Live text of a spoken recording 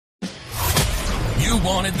You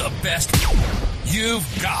wanted the best. You've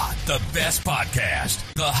got the best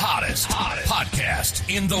podcast. The hottest podcast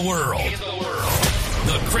in the world.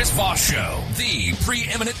 The Chris Voss Show. The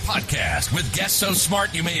preeminent podcast with guests so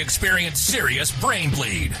smart you may experience serious brain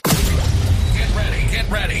bleed. Get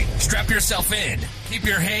ready. Strap yourself in. Keep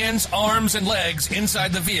your hands, arms, and legs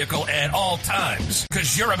inside the vehicle at all times,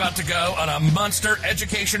 because you're about to go on a monster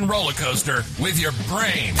education roller coaster with your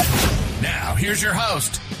brain. Now, here's your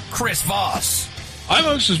host, Chris Voss. I'm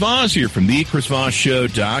Chris Voss here from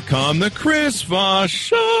thechrisvossshow.com,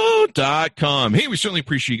 thechrisvossshow.com. Hey, we certainly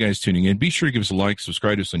appreciate you guys tuning in. Be sure to give us a like,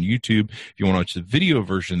 subscribe to us on YouTube. If you want to watch the video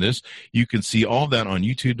version of this, you can see all of that on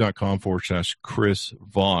youtube.com/Chris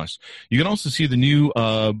Voss. You can also see the new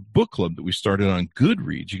book club that we started on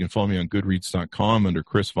Goodreads. You can follow me on goodreads.com under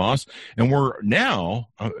Chris Voss. And we're now,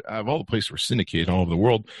 out of all the places we're syndicated all over the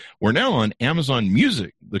world, we're now on Amazon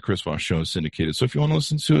Music. The Chris Voss Show is syndicated. So if you want to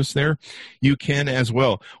listen to us there, you can as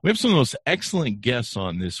well. We have some of the most excellent guests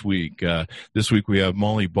on this week. This week we have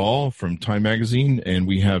Molly Ball from Time Magazine, and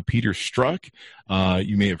we have Peter Strzok.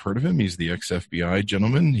 You may have heard of him. He's the ex-FBI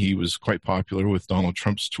gentleman. He was quite popular with Donald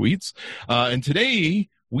Trump's tweets. And today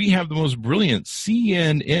we have the most brilliant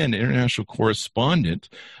CNN international correspondent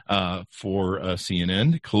for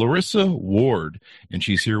CNN, Clarissa Ward, and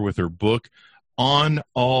she's here with her book, On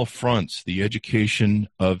All Fronts, The Education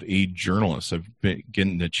of a Journalist. I've been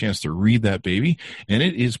getting the chance to read that baby, and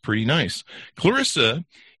it is pretty nice. Clarissa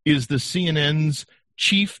is the CNN's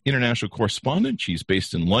chief international correspondent. She's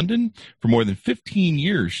based in London. For more than 15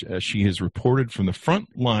 years, she has reported from the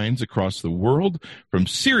front lines across the world, from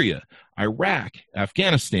Syria, Iraq,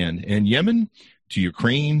 Afghanistan, and Yemen, to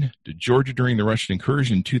Ukraine, to Georgia during the Russian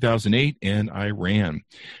incursion in 2008, and Iran.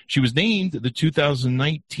 She was named the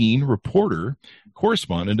 2019 Reporter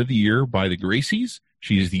Correspondent of the Year by the Gracies.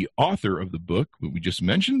 She is the author of the book that we just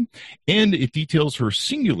mentioned, and it details her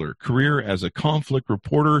singular career as a conflict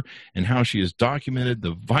reporter and how she has documented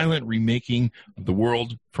the violent remaking of the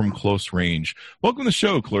world from close range. Welcome to the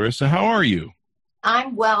show, Clarissa. How are you?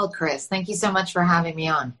 I'm well, Chris. Thank you so much for having me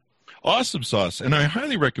on. Awesome sauce. And I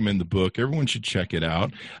highly recommend the book. Everyone should check it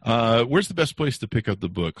out. Where's the best place to pick up the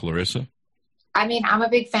book, Clarissa? I mean, I'm a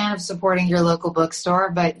big fan of supporting your local bookstore,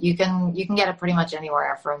 but you can get it pretty much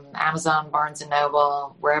anywhere, from Amazon, Barnes &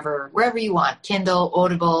 Noble, wherever you want. Kindle,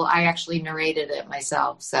 Audible. I actually narrated it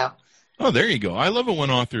myself, so. Oh, there you go. I love it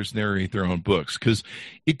when authors narrate their own books, because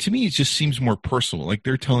to me, it just seems more personal, like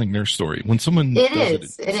they're telling their story. When someone does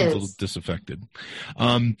it seems a little disaffected.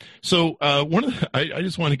 I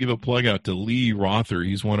just want to give a plug out to Lee Rother.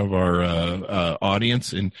 He's one of our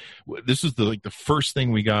audience, and this is the first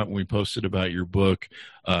thing we got when we posted about your book,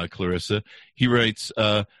 Clarissa. He writes,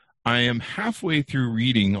 I am halfway through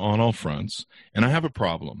reading On All Fronts, and I have a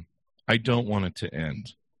problem. I don't want it to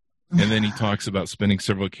end. And then he talks about spending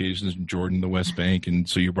several occasions in Jordan, the West Bank, and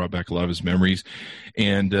so you brought back a lot of his memories.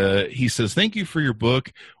 And he says, thank you for your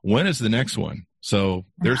book. When is the next one? So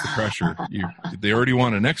there's the pressure. They already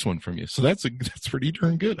want a next one from you. So that's pretty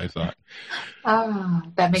darn good, I thought. Oh,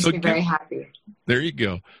 that makes me very happy. There you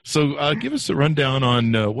go. So give us a rundown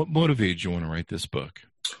on what motivated you want to write this book.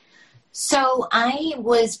 So I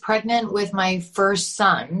was pregnant with my first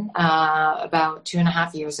son about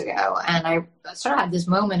 2.5 years ago, and I sort of had this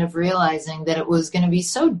moment of realizing that it was going to be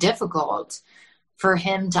so difficult for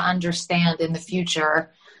him to understand in the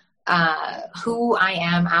future who I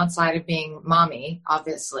am outside of being mommy,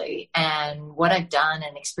 obviously, and what I've done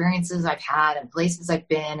and experiences I've had and places I've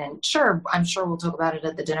been. And sure, I'm sure we'll talk about it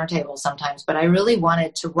at the dinner table sometimes, but I really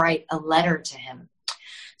wanted to write a letter to him,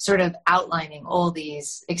 sort of outlining all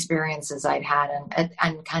these experiences I'd had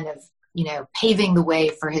and kind of, paving the way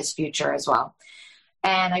for his future as well.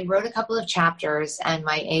 And I wrote a couple of chapters, and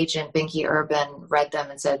my agent, Binky Urban, read them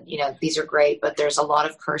and said, these are great, but there's a lot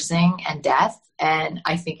of cursing and death. And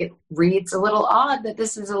I think it reads a little odd that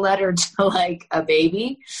this is a letter to like a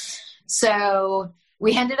baby. So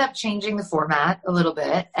we ended up changing the format a little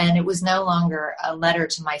bit, and it was no longer a letter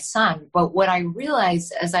to my son. But what I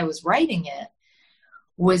realized as I was writing it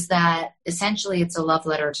was that essentially it's a love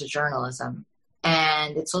letter to journalism.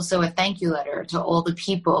 And it's also a thank you letter to all the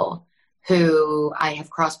people who I have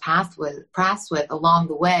crossed paths with along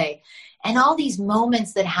the way. And all these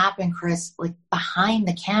moments that happen, Chris, like behind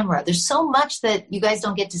the camera. There's so much that you guys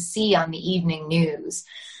don't get to see on the evening news,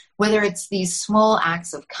 whether it's these small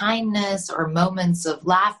acts of kindness or moments of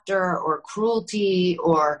laughter or cruelty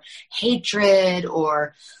or hatred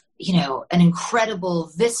or an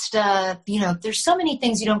incredible vista. There's so many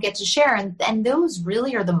things you don't get to share. And those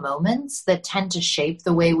really are the moments that tend to shape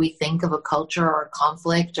the way we think of a culture or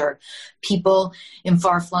conflict or people in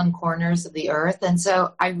far-flung corners of the earth. And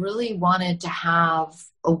so I really wanted to have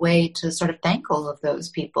a way to sort of thank all of those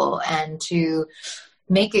people and to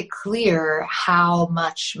make it clear how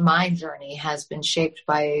much my journey has been shaped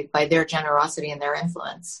by their generosity and their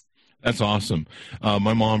influence. That's awesome.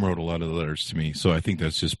 My mom wrote a lot of the letters to me, so I think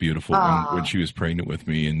that's just beautiful. When she was pregnant with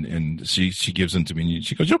me, and she gives them to me, and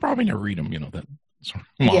she goes, "You'll probably never read them," that sort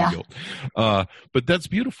of mom guilt. But that's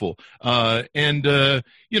beautiful. Maybe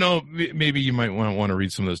you might want to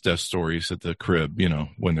read some of those death stories at the crib,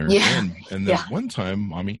 when they're in. And there's one time,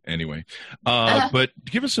 mommy. Anyway, but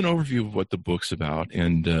give us an overview of what the book's about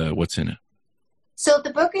and what's in it. So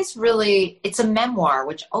the book is it's a memoir,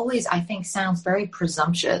 which always I think sounds very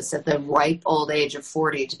presumptuous at the ripe old age of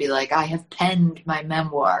 40 to be like, I have penned my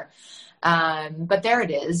memoir. But there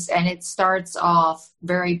it is. And it starts off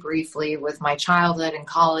very briefly with my childhood and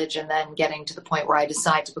college, and then getting to the point where I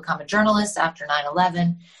decide to become a journalist after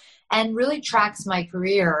 9/11, and really tracks my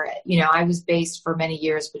career. I was based for many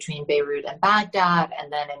years between Beirut and Baghdad,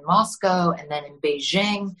 and then in Moscow, and then in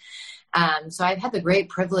Beijing. So I've had the great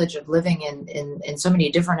privilege of living in so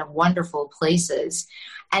many different and wonderful places.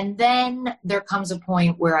 And then there comes a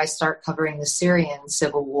point where I start covering the Syrian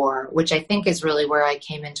civil war, which I think is really where I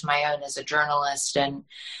came into my own as a journalist, and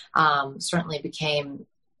certainly became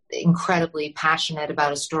incredibly passionate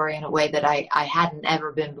about a story in a way that I hadn't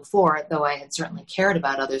ever been before, though I had certainly cared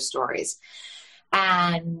about other stories.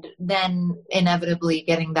 And then inevitably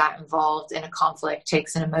getting that involved in a conflict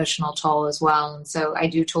takes an emotional toll as well. And so I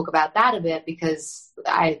do talk about that a bit because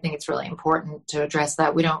I think it's really important to address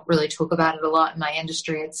that. We don't really talk about it a lot in my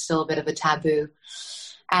industry. It's still a bit of a taboo.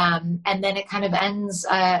 And then it kind of ends,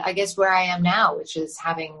 I guess, where I am now, which is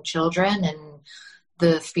having children and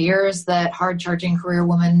the fears that hard-charging career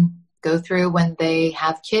women go through when they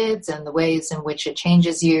have kids, and the ways in which it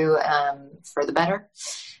changes you for the better.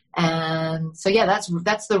 And so,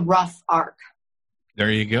 that's the rough arc.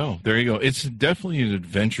 There you go. It's definitely an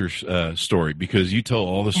adventure story, because you tell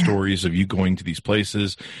all the stories of you going to these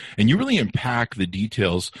places, and you really unpack the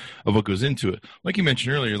details of what goes into it. Like you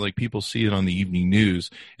mentioned earlier, like people see it on the evening news,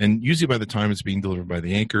 and usually by the time it's being delivered by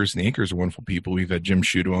the anchors, and the anchors are wonderful people. We've had Jim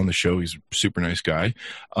Sciutto on the show. He's a super nice guy.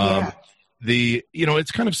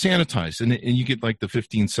 It's kind of sanitized, and you get like the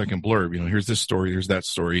 15-second blurb, here's this story, here's that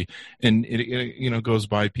story. And it goes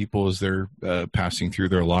by people as they're passing through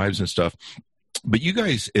their lives and stuff. But you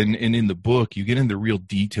guys, and in the book, you get into real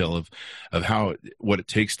detail of what it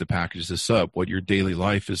takes to package this up, what your daily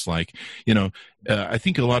life is like. I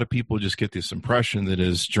think a lot of people just get this impression that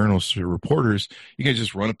as journalists or reporters, you guys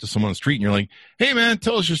just run up to someone on the street and you're like, "Hey man,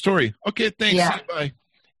 tell us your story." "Okay, thanks. Yeah. See you, bye."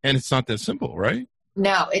 And it's not that simple, right?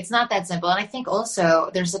 No, it's not that simple. And I think also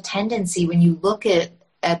there's a tendency when you look at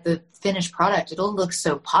the finished product, it all looks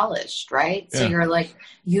so polished, right? Yeah. So you're like,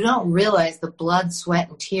 you don't realize the blood, sweat,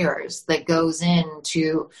 and tears that goes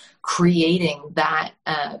into creating that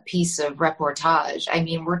piece of reportage. I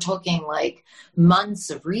mean, we're talking like months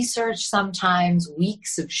of research, sometimes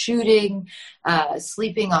weeks of shooting,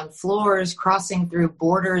 sleeping on floors, crossing through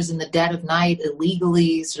borders in the dead of night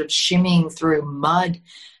illegally, sort of shimmying through mud.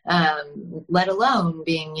 Let alone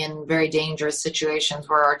being in very dangerous situations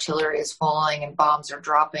where artillery is falling and bombs are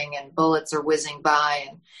dropping and bullets are whizzing by.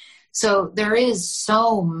 And so there is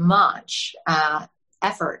so much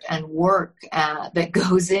effort and work that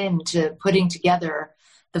goes into putting together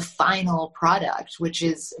the final product, which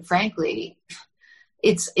is, frankly,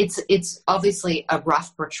 it's obviously a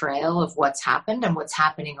rough portrayal of what's happened and what's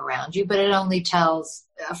happening around you, but it only tells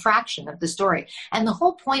a fraction of the story. And the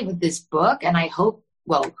whole point with this book, and I hope,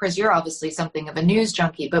 well, Chris, you're obviously something of a news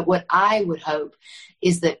junkie, but what I would hope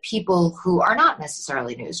is that people who are not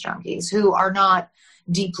necessarily news junkies, who are not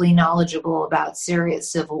deeply knowledgeable about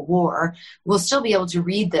Syria's civil war, will still be able to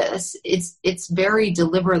read this. It's very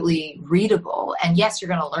deliberately readable. And yes, you're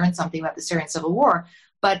going to learn something about the Syrian civil war,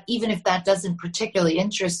 but even if that doesn't particularly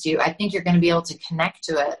interest you, I think you're going to be able to connect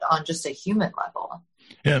to it on just a human level.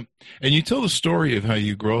 Yeah, and you tell the story of how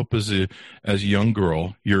you grow up as a young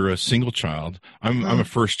girl. You're a single child. I'm a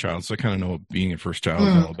first child, so I kind of know what being a first child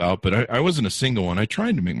is all about. But I wasn't a single one. I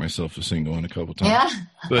tried to make myself a single one a couple times. Yeah.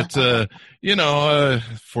 But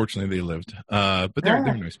fortunately they lived. But they're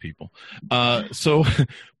nice people.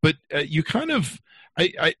 But you kind of.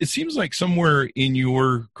 It seems like somewhere in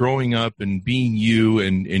your growing up and being you,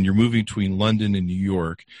 and you're moving between London and New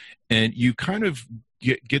York, and you kind of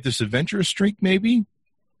get this adventurous streak, maybe.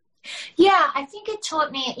 Yeah, I think it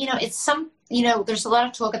taught me, there's a lot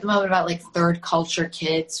of talk at the moment about like third culture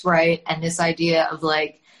kids, right? And this idea of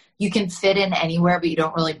like, you can fit in anywhere, but you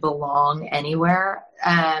don't really belong anywhere.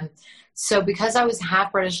 So because I was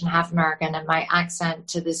half British and half American, and my accent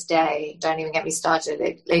to this day, don't even get me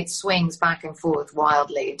started, it swings back and forth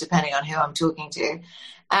wildly depending on who I'm talking to.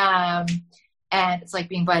 And it's like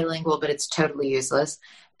being bilingual, but it's totally useless.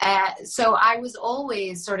 So I was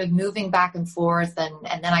always sort of moving back and forth. And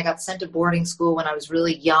then I got sent to boarding school when I was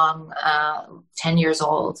really young, 10 years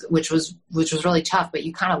old, which was really tough, but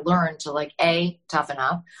you kind of learn to like, A, toughen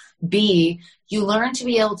up. B, you learn to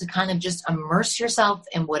be able to kind of just immerse yourself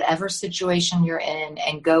in whatever situation you're in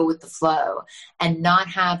and go with the flow and not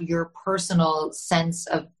have your personal sense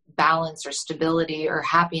of balance or stability or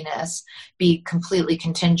happiness be completely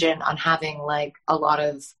contingent on having like a lot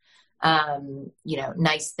of,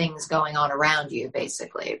 nice things going on around you,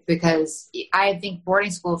 basically. Because I think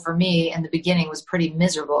boarding school for me in the beginning was pretty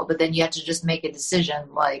miserable, but then you had to just make a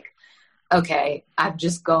decision like, okay, I'm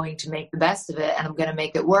just going to make the best of it and I'm going to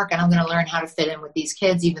make it work and I'm going to learn how to fit in with these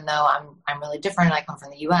kids, even though I'm really different. I come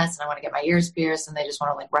from the US and I want to get my ears pierced and they just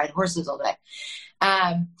want to like ride horses all day.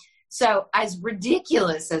 So as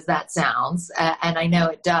ridiculous as that sounds, and I know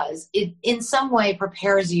it does, it in some way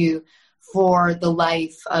prepares you for the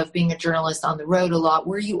life of being a journalist on the road a lot,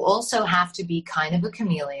 where you also have to be kind of a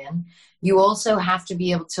chameleon. You also have to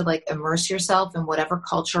be able to like immerse yourself in whatever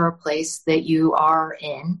culture or place that you are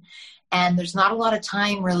in. And there's not a lot of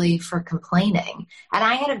time really for complaining. And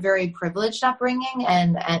I had a very privileged upbringing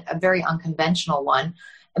and a very unconventional one.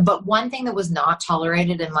 But one thing that was not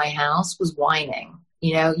tolerated in my house was whining.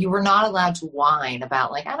 You were not allowed to whine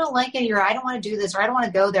about like, I don't like it, or I don't want to do this, or I don't want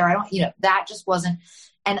to go there. That just wasn't.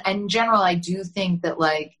 And in general, I do think that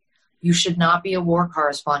like you should not be a war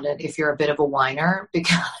correspondent if you're a bit of a whiner,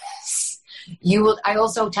 because I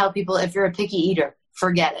also tell people if you're a picky eater,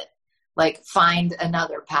 forget it. Like find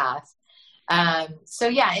another path. So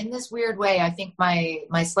yeah, in this weird way, I think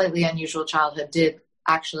my slightly unusual childhood did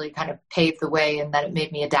actually kind of pave the way, and that it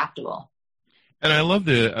made me adaptable. And I love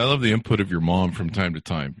the input of your mom from time to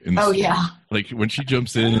time. Oh yeah. Like when she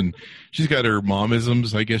jumps in and she's got her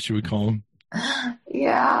momisms, I guess you would call them.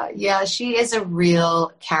 Yeah. She is a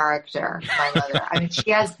real character, my mother. I mean, she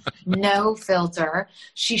has no filter.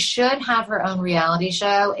 She should have her own reality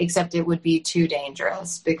show, except it would be too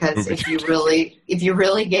dangerous because if you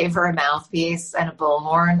really gave her a mouthpiece and a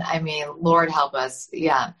bullhorn, I mean, Lord help us.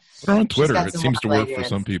 Yeah. Or on Twitter. It seems to work for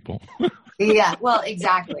some people. Yeah, well,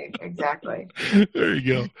 exactly. There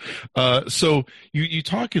you go. So you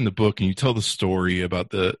talk in the book and you tell the story about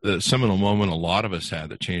the seminal moment a lot of us had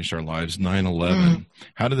that changed our lives, 9/11.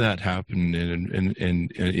 How did that happen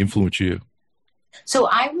and influence you? So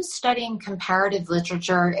I was studying comparative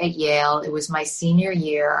literature at Yale. It was my senior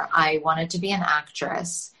year. I wanted to be an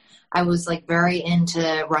actress. I was like very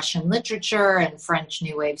into Russian literature and French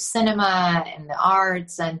New Wave cinema and the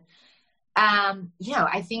arts. And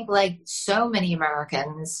I think like so many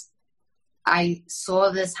Americans, I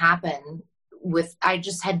saw this happen I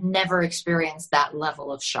just had never experienced that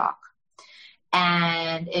level of shock.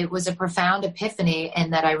 And it was a profound epiphany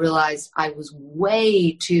in that I realized I was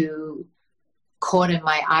way too caught in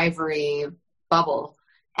my ivory bubble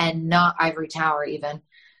and not ivory tower even,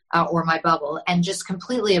 or my bubble, and just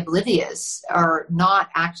completely oblivious or not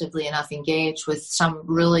actively enough engaged with some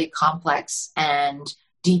really complex and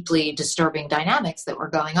deeply disturbing dynamics that were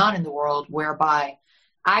going on in the world, whereby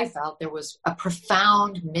I felt there was a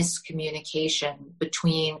profound miscommunication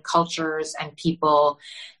between cultures and people.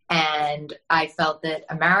 And I felt that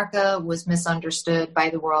America was misunderstood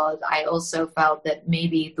by the world. I also felt that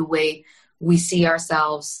maybe the way we see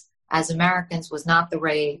ourselves as Americans was not the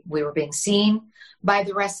way we were being seen by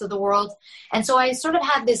the rest of the world. And so I sort of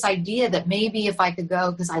had this idea that maybe if I could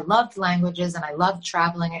go, because I loved languages and I loved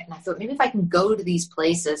traveling, and I thought maybe if I can go to these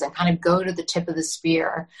places and kind of go to the tip of the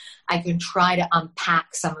spear, I can try to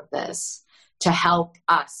unpack some of this to help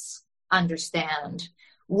us understand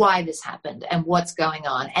why this happened and what's going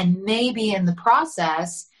on. And maybe in the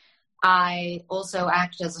process, I also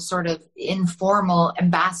act as a sort of informal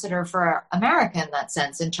ambassador for America in that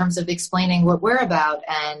sense, in terms of explaining what we're about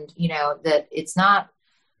and, that it's not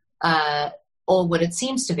all what it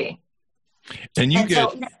seems to be.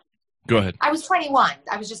 Go ahead. I was 21.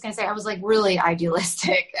 I was just going to say, I was like really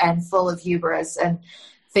idealistic and full of hubris and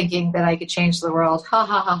thinking that I could change the world. Ha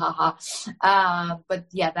ha ha ha ha. But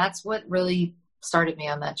yeah, that's what really started me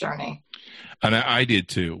on that journey. And I did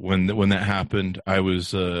too. When that happened, I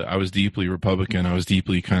was deeply Republican. I was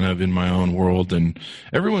deeply kind of in my own world, and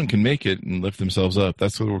everyone can make it and lift themselves up.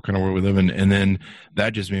 That's what we're kind of where we live in. And then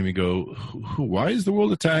that just made me go, why is the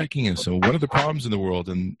world attacking us? So what are the problems in the world?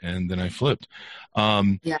 And then I flipped.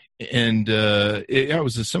 Yeah. And it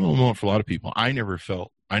was a similar moment for a lot of people. I never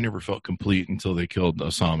felt complete until they killed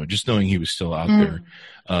Osama, just knowing he was still out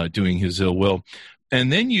there doing his ill will. And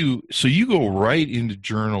then you go right into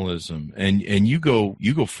journalism, and you go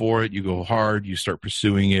for it. You go hard. You start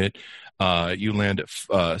pursuing it. You land at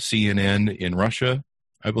CNN in Russia,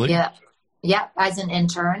 I believe. Yeah, as an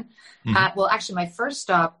intern. Mm-hmm. Well, actually, my first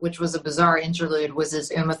stop, which was a bizarre interlude, was as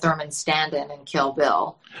Uma Thurman stand-in in Kill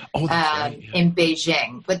Bill in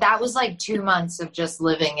Beijing. But that was like 2 months of just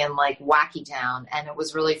living in like wacky town, and it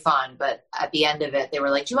was really fun. But at the end of it, they were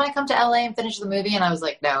like, "Do you want to come to LA and finish the movie?" And I was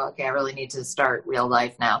like, "No, okay, I really need to start real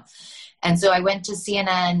life now." And so I went to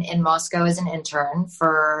CNN in Moscow as an intern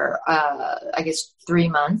for, I guess, 3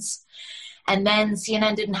 months. And then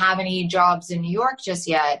CNN didn't have any jobs in New York just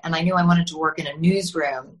yet. And I knew I wanted to work in a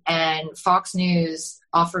newsroom. And Fox News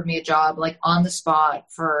offered me a job like on the spot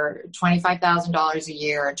for $25,000 a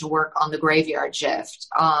year to work on the graveyard shift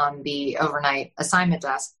on the overnight assignment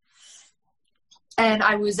desk. And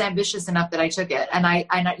I was ambitious enough that I took it. And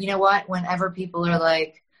I you know what? Whenever people are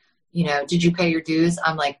like, you know, did you pay your dues?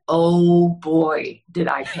 I'm like, oh boy, did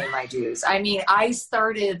I pay my dues. I mean, I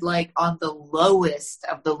started like on the lowest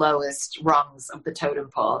of the lowest rungs of the totem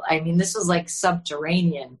pole. I mean, this was like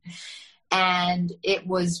subterranean, and it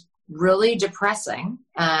was really depressing.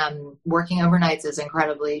 Working overnights is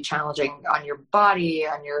incredibly challenging on your body,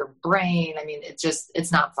 on your brain. I mean,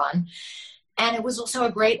 it's not fun. And it was also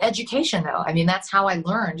a great education, though. I mean, that's how I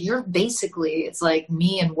learned. It's like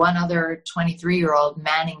me and one other 23-year-old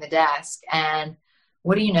manning the desk. And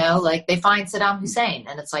what do you know? Like, they find Saddam Hussein.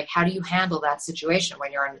 And it's like, how do you handle that situation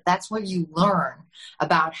when you're in? That's where you learn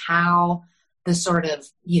about how the sort of,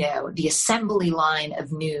 you know, the assembly line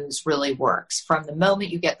of news really works. From the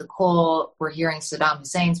moment you get the call, we're hearing Saddam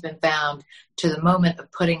Hussein's been found, to the moment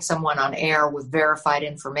of putting someone on air with verified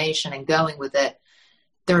information and going with it.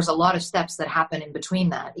 There's a lot of steps that happen in between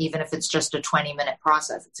that, even if it's just a 20-minute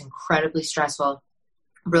process. It's incredibly stressful,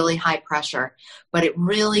 really high pressure, but it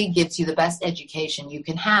really gives you the best education you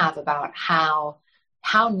can have about how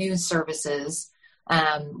news services,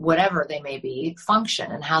 whatever they may be,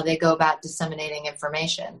 function and how they go about disseminating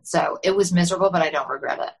information. So it was miserable, but I don't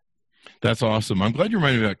regret it. That's awesome. I'm glad you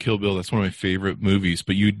reminded me about Kill Bill. That's one of my favorite movies.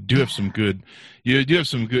 But you do have some good,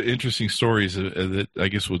 interesting stories that I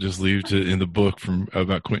guess we'll just leave in the book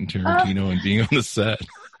about Quentin Tarantino and being on the set.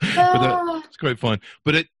 But it's quite fun.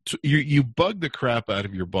 But you bugged the crap out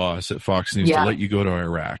of your boss at Fox News to let you go to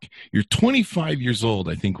Iraq. You're 25 years old,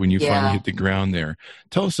 I think, when you finally hit the ground there.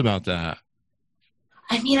 Tell us about that.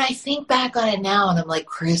 I mean, I think back on it now, and I'm like,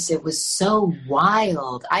 Chris, it was so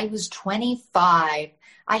wild. I was 25.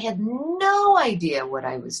 I had no idea what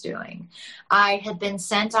I was doing. I had been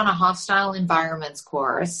sent on a hostile environments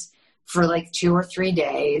course for like 2 or 3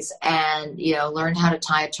 days and, you know, learned how to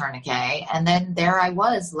tie a tourniquet. And then there I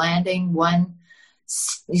was landing one,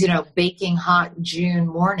 you know, baking hot June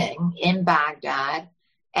morning in Baghdad.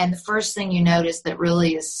 And the first thing you notice that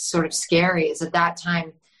really is sort of scary is at that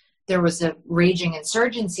time, there was a raging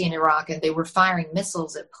insurgency in Iraq, and they were firing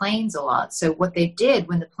missiles at planes a lot. So what they did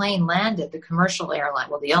when the plane landed, the commercial airline,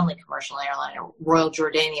 well, the only commercial airline, Royal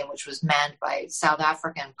Jordanian, which was manned by South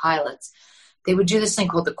African pilots, they would do this thing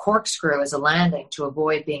called the corkscrew as a landing to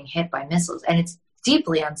avoid being hit by missiles. And it's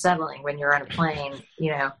deeply unsettling when you're on a plane,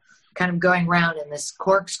 you know, kind of going around in this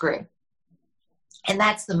corkscrew. And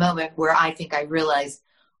that's the moment where I think I realized,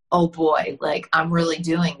 oh boy, like I'm really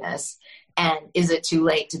doing this. And is it too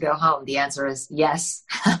late to go home? The answer is yes.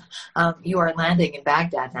 You are landing in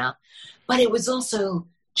Baghdad now. But it was also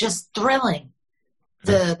just thrilling.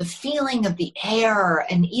 The feeling of the air,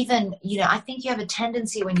 and even, you know, I think you have a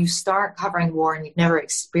tendency when you start covering war and you've never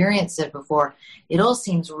experienced it before, it all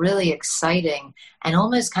seems really exciting and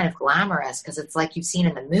almost kind of glamorous because it's like you've seen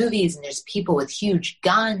in the movies and there's people with huge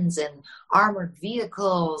guns and armored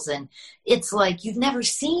vehicles. And it's like you've never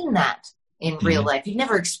seen that in real life. You've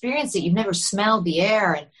never experienced it. You've never smelled the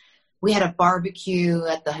air. And we had a barbecue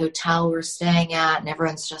at the hotel we were staying at, and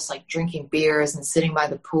everyone's just like drinking beers and sitting by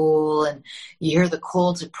the pool, and you hear the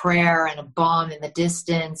call to prayer and a bomb in the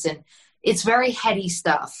distance. And it's very heady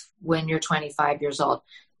stuff when you're 25 years old.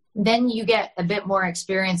 Then you get a bit more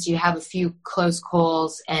experience. You have a few close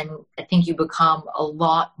calls, and I think you become a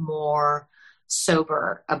lot more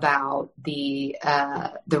sober about the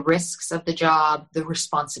risks of the job, the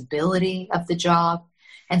responsibility of the job.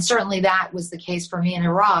 And certainly that was the case for me in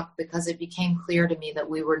Iraq, because it became clear to me that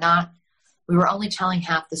we were only telling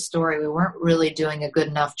half the story. We weren't really doing a good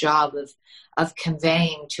enough job of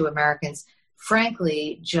conveying to Americans,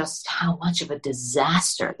 frankly, just how much of a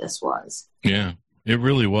disaster this was. Yeah. It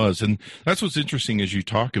really was. And that's what's interesting as you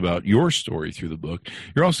talk about your story through the book.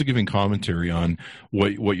 You're also giving commentary on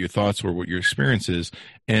what your thoughts were, what your experience is.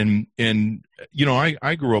 And you know,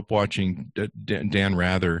 I grew up watching Dan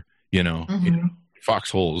Rather, in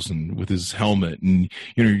foxholes and with his helmet. And,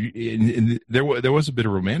 and there was a bit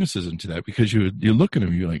of romanticism to that, because you look at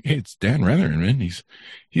him, you're like, hey, it's Dan Rather, man.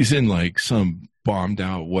 He's in like some bombed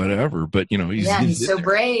out whatever, but he's so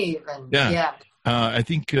brave. And yeah. I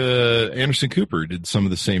think Anderson Cooper did some of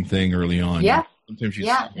the same thing early on. Yeah. Sometimes he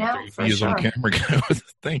is on camera guy with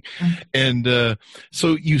the thing. And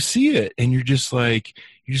so you see it and you're just like,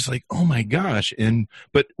 oh my gosh.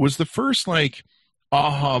 But was the first like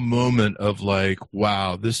aha moment of like,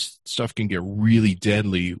 wow, this stuff can get really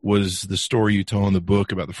deadly, was the story you tell in the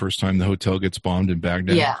book about the first time the hotel gets bombed in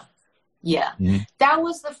Baghdad? Yeah. Mm-hmm. That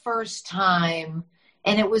was the first time.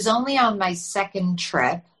 And it was only on my second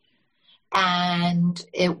trip. And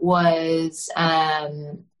it was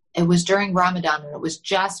during Ramadan, and it was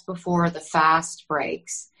just before the fast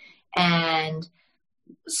breaks. And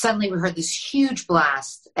suddenly we heard this huge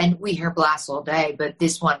blast, and we hear blasts all day, but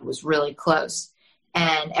this one was really close.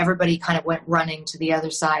 And everybody kind of went running to the other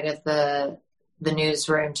side of the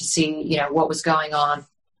newsroom to see, what was going on.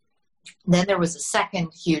 Then there was a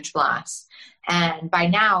second huge blast. And by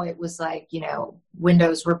now it was like,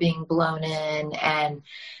 windows were being blown in, and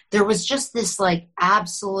there was just this like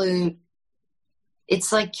absolute,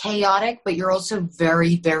 it's like chaotic, but you're also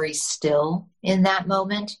very, very still in that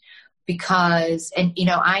moment because, and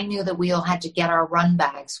I knew that we all had to get our run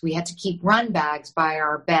bags. We had to keep run bags by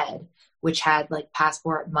our bed, which had like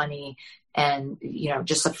passport, money, and,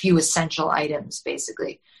 just a few essential items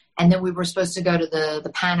basically. And then we were supposed to go to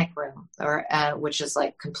the panic room, or which is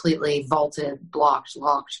like completely vaulted, blocked,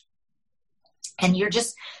 locked. And you're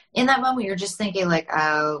just, in that moment, you're just thinking like,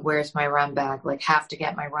 oh, where's my run bag? Like, have to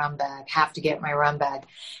get my run bag.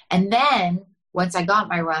 And then once I got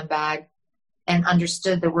my run bag and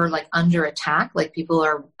understood that we're like under attack, like people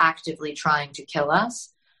are actively trying to kill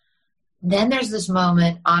us, then there's this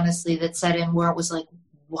moment, honestly, that set in where it was like,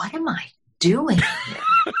 what am I doing here?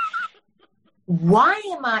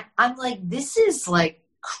 I'm like, this is like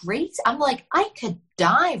crazy. I'm like, I could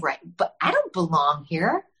die, right? But I don't belong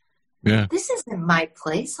here. Yeah. This isn't my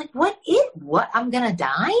place. Like, what? I'm going to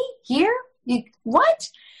die here? What?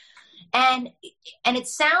 And it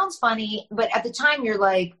sounds funny, but at the time you're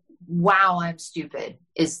like, wow, I'm stupid.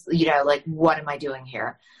 Like, what am I doing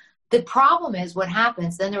here? The problem is what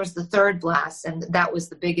happens, then there was the third blast, and that was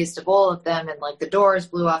the biggest of all of them. And like the doors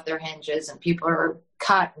blew off their hinges and people are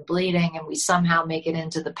cut and bleeding, and we somehow make it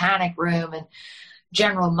into the panic room. And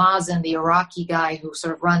General Mazen, the Iraqi guy who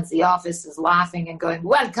sort of runs the office, is laughing and going,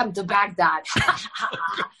 welcome to Baghdad.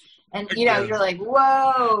 And, you're like,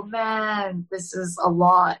 whoa, man, this is a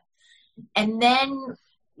lot. And then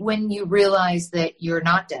when you realize that you're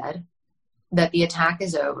not dead, that the attack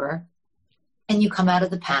is over, and you come out of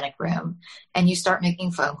the panic room and you start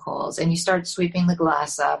making phone calls and you start sweeping the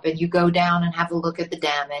glass up and you go down and have a look at the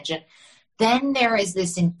damage. And then there is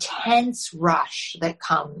this intense rush that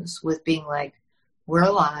comes with being like, we're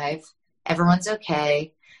alive. Everyone's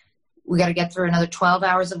okay. We got to get through another 12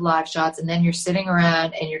 hours of live shots. And then you're sitting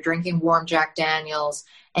around and you're drinking warm Jack Daniels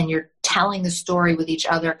and you're telling the story with each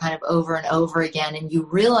other kind of over and over again. And you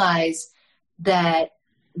realize that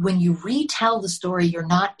when you retell the story, you're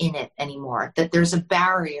not in it anymore, that there's a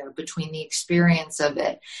barrier between the experience of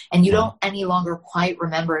it. And you don't any longer quite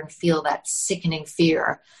remember and feel that sickening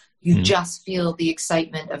fear. You just feel the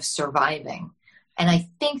excitement of surviving. And I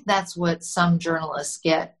think that's what some journalists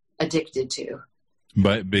get addicted to.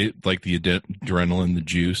 But like the adrenaline, the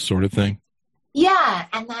juice sort of thing? Yeah,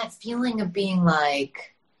 and that feeling of being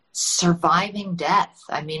like surviving death.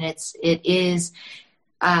 I mean, it is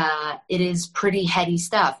pretty heady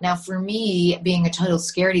stuff. Now, for me, being a total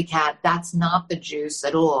scaredy cat, that's not the juice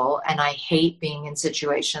at all. And I hate being in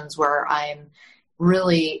situations where I'm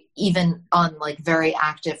really, even on like very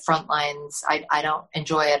active front lines, I don't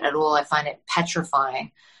enjoy it at all. I find it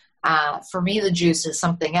petrifying. For me, the juice is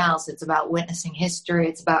something else. It's about witnessing history.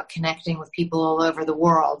 It's about connecting with people all over the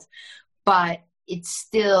world. But it's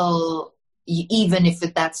still, even if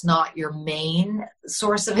that's not your main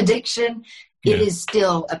source of addiction, it is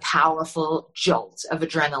still a powerful jolt of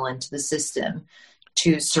adrenaline to the system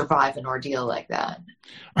to survive an ordeal like that.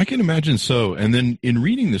 I can imagine so. And then in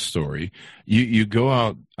reading the story, you go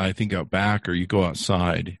out, I think out back, or you go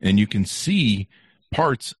outside and you can see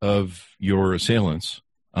parts of your assailants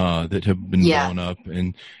that have been blown up,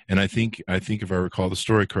 and I think if I recall the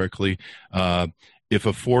story correctly, if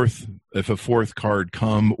a fourth car had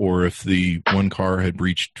come, or if the one car had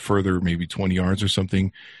breached further, maybe 20 yards or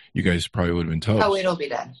something, you guys probably would have been toast. Oh, it'll be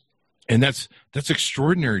done. And that's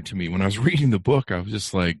extraordinary to me. When I was reading the book, I was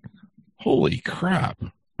just like, holy crap.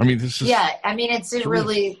 I mean, this is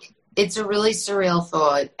it's a really surreal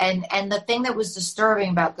thought. And the thing that was disturbing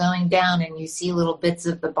about going down, and you see little bits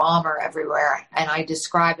of the bomber everywhere, and I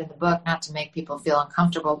describe in the book, not to make people feel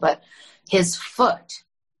uncomfortable, but his foot,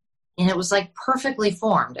 and it was like perfectly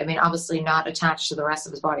formed. I mean, obviously not attached to the rest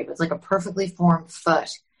of his body, but it's like a perfectly formed foot.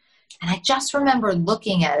 And I just remember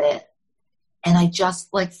looking at it, and I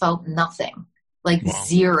just like felt nothing, like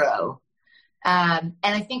zero. And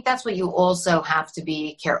I think that's what you also have to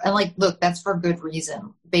be careful. And like, look, that's for good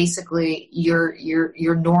reason. Basically, your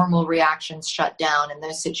normal reactions shut down in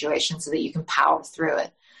those situations so that you can power through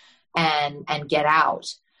it and get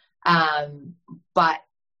out. But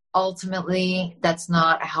ultimately, that's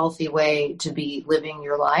not a healthy way to be living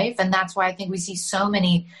your life. And that's why I think we see so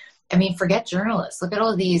many, I mean, forget journalists. Look at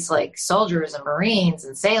all of these like soldiers and Marines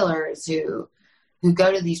and sailors who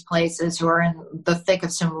go to these places, who are in the thick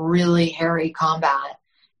of some really hairy combat.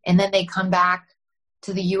 And then they come back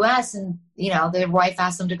to the U.S. and, you know, their wife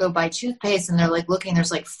asks them to go buy toothpaste, and they're like looking,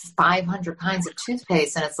 there's like 500 kinds of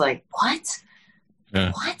toothpaste. And it's like, what?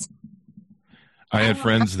 Yeah. What? I had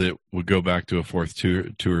friends that would go back to a fourth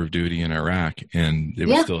tour of duty in Iraq, and it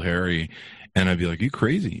was still hairy. And I'd be like, you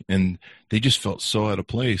crazy. And they just felt so out of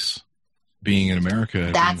place being in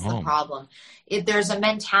America. That's being home. The problem. There's a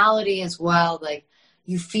mentality as well, like,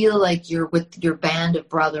 you feel like you're with your band of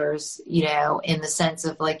brothers, you know, in the sense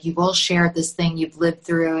of like, you've all shared this thing, you've lived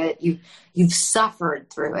through it, you've suffered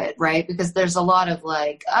through it, right? Because there's a lot of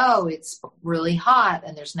like, oh, it's really hot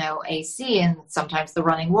and there's no AC, and sometimes the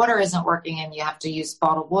running water isn't working and you have to use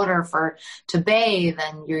bottled water to bathe,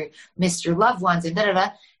 and you miss your loved ones, and da-da-da.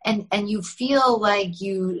 And you feel like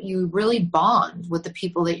you really bond with the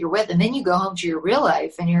people that you're with. And then you go home to your real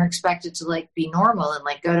life, and you're expected to like be normal and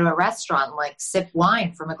like go to a restaurant and like sip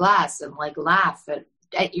wine from a glass and like laugh at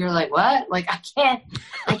you're like, what? Like, I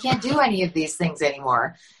can't do any of these things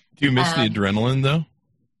anymore. Do you miss the adrenaline though?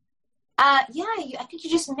 Yeah, I think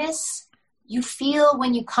you feel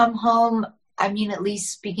when you come home, I mean, at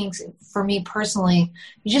least speaking for me personally,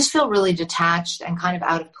 you just feel really detached and kind of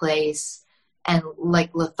out of place and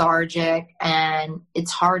like lethargic, and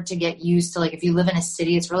it's hard to get used to. Like, if you live in a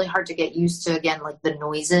city, it's really hard to get used to, again, like the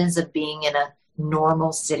noises of being in a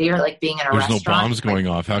normal city, or like being in a restaurant. There's no bombs going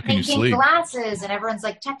off. How can you sleep? Glasses, and everyone's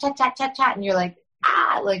like tat tat tat tat tat, and you're like,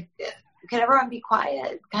 like, can everyone be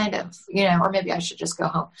quiet? Kind of, you know. Or maybe I should just go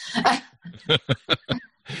home.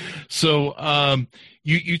 So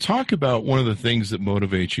you talk about one of the things that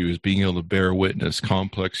motivates you is being able to bear witness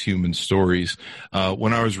complex human stories.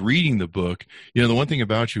 When I was reading the book, you know, the one thing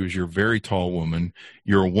about you is you're a very tall woman.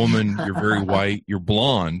 You're a woman. You're very white. You're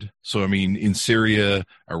blonde. So, I mean, in Syria,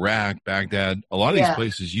 Iraq, Baghdad, a lot of these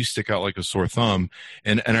places, you stick out like a sore thumb.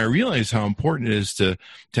 And I realize how important it is to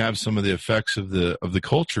have some of the effects of the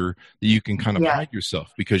culture that you can kind of hide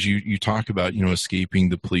yourself, because you talk about, you know, escaping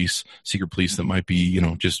the police, secret police that might be, you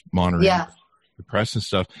know, just monitoring the press and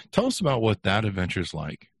stuff. Tell us about what that adventure is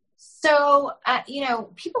like. So, you know,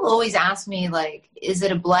 people always ask me, like, is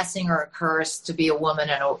it a blessing or a curse to be a woman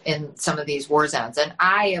in some of these war zones? And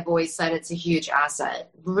I have always said it's a huge asset,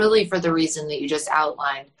 really, for the reason that you just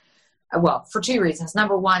outlined. Well, for two reasons.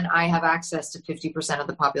 Number one, I have access to 50% of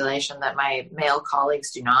the population that my male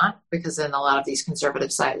colleagues do not, because in a lot of these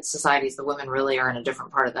conservative societies, the women really are in a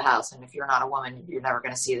different part of the house. And if you're not a woman, you're never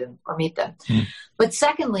going to see them or meet them. But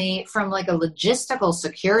secondly, from like a logistical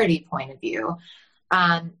security point of view,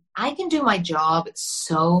 I can do my job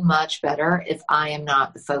so much better if I am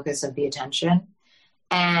not the focus of the attention.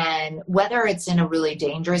 And whether it's in a really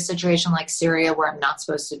dangerous situation like Syria, where I'm not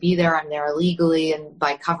supposed to be there, I'm there illegally, and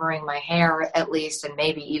by covering my hair at least, and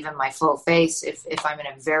maybe even my full face if I'm in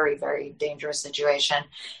a very, very dangerous situation,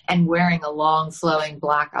 and wearing a long flowing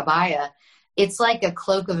black abaya, it's like a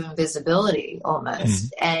cloak of invisibility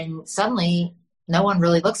almost. And suddenly no one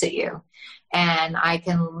really looks at you. And I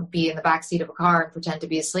can be in the backseat of a car and pretend to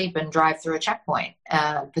be asleep and drive through a checkpoint,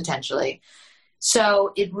 potentially.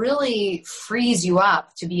 So it really frees you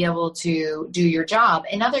up to be able to do your job.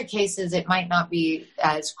 In other cases, it might not be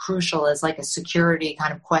as crucial as like a security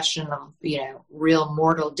kind of question of, you know, real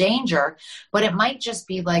mortal danger, but it might just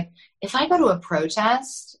be like, if I go to a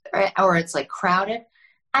protest or it's like crowded,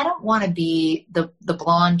 I don't want to be the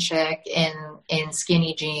blonde chick in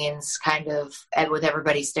skinny jeans, kind of, and with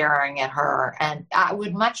everybody staring at her. And I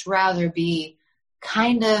would much rather be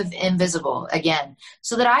kind of invisible again,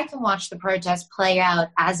 so that I can watch the protest play out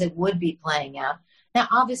as it would be playing out. Now,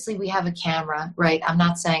 obviously we have a camera, right? I'm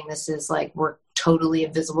not saying this is like we're totally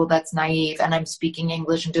invisible. That's naive. And I'm speaking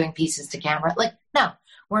English and doing pieces to camera. Like, no,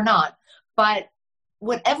 we're not. But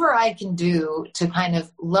whatever I can do to kind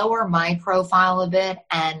of lower my profile a bit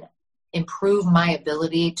and improve my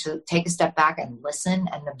ability to take a step back and listen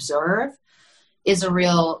and observe is a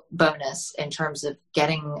real bonus in terms of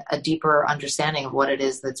getting a deeper understanding of what it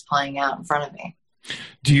is that's playing out in front of me.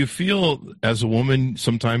 Do you feel as a woman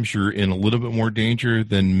sometimes you're in a little bit more danger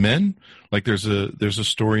than men? Like there's a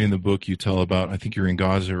story in the book you tell about, I think you're in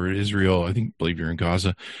Gaza or Israel. I believe you're in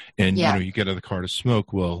Gaza, and you get out of the car to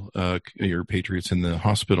smoke. Well, your patriot's in the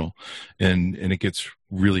hospital, and it gets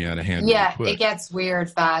really out of hand. Yeah, really it gets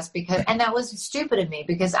weird fast and that was stupid of me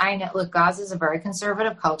because I know, look, Gaza is a very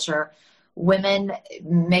conservative culture. Women,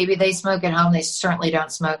 maybe they smoke at home. They certainly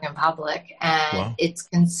don't smoke in public. And It's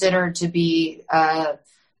considered to be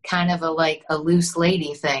kind of a loose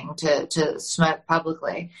lady thing to smoke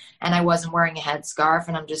publicly. And I wasn't wearing a headscarf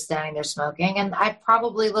and I'm just standing there smoking. And I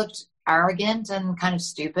probably looked arrogant and kind of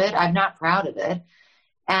stupid. I'm not proud of it.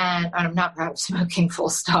 And I'm not proud of smoking, full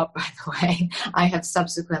stop, by the way. I have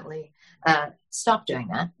subsequently stopped doing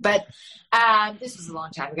that. But this was a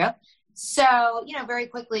long time ago. So, very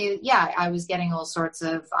quickly, I was getting all sorts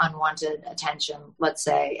of unwanted attention, let's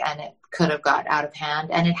say, and it could have got out of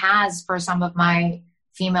hand. And it has for some of my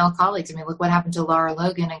female colleagues. I mean, look what happened to Laura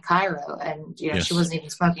Logan in Cairo. And, Yes. She wasn't even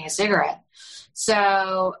smoking a cigarette.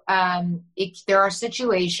 So there are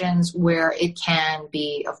situations where it can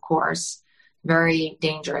be, of course, very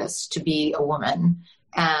dangerous to be a woman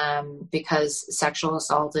because sexual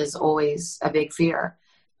assault is always a big fear.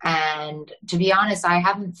 And to be honest, I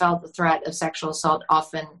haven't felt the threat of sexual assault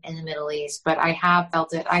often in the Middle East, but I have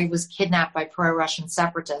felt it. I was kidnapped by pro-Russian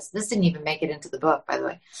separatists. This didn't even make it into the book, by the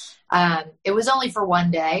way. It was only for one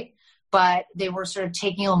day, but they were sort of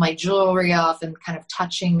taking all my jewelry off and kind of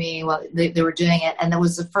touching me while they were doing it. And that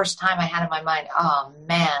was the first time I had in my mind, oh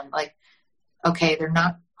man, like, okay, they're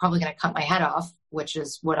not probably going to cut my head off, which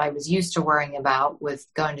is what I was used to worrying about with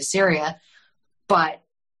going to Syria. But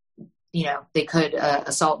they could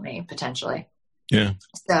assault me potentially. Yeah.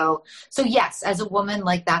 So yes, as a woman,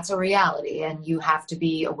 like that's a reality and you have to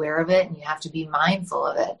be aware of it and you have to be mindful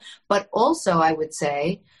of it. But also I would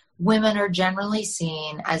say women are generally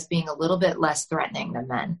seen as being a little bit less threatening than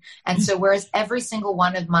men. And so whereas every single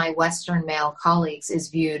one of my Western male colleagues is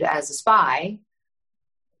viewed as a spy,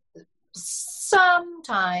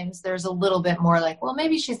 sometimes there's a little bit more like, well,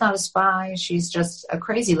 maybe she's not a spy. She's just a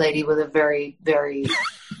crazy lady with a very, very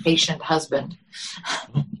patient husband.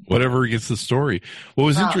 Whatever gets the story. What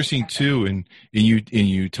was interesting too, in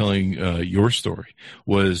you telling your story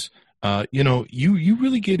was, you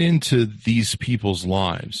really get into these people's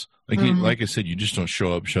lives. Like I said, you just don't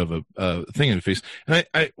show up, shove a thing in the face.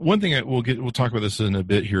 And one thing we'll talk about this in a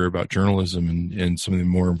bit here about journalism and some of the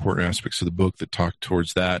more important aspects of the book that talk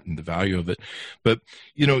towards that and the value of it. But,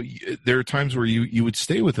 there are times where you would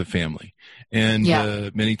stay with a family and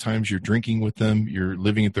many times you're drinking with them, you're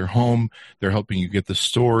living at their home, they're helping you get the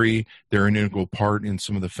story, they're an integral part in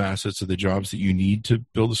some of the facets of the jobs that you need to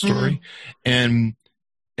build a story.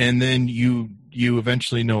 And then you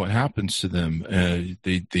eventually know what happens to them.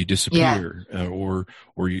 They disappear, or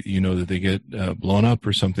that they get blown up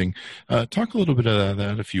or something. Talk a little bit about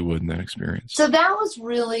that, if you would, in that experience. So that was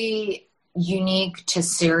really unique to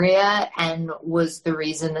Syria and was the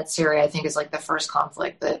reason that Syria, I think, is like the first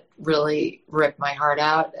conflict that really ripped my heart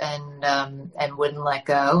out and wouldn't let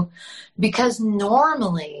go. Because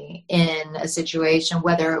normally in a situation,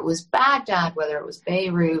 whether it was Baghdad, whether it was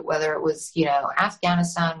Beirut, whether it was,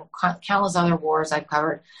 Afghanistan, countless other wars I've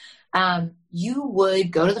covered, you would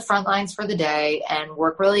go to the front lines for the day and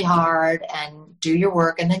work really hard and do your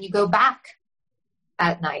work. And then you go back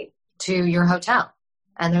at night to your hotel.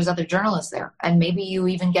 And there's other journalists there. And maybe you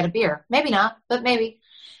even get a beer. Maybe not, but maybe.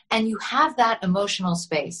 And you have that emotional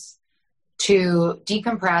space to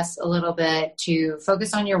decompress a little bit, to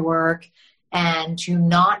focus on your work, and to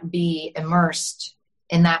not be immersed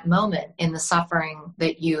in that moment, in the suffering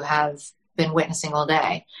that you have been witnessing all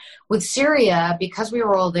day. With Syria, because we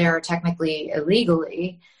were all there technically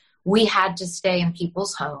illegally, we had to stay in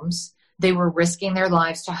people's homes. They were risking their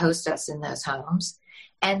lives to host us in those homes.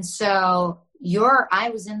 And so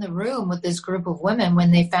I was in the room with this group of women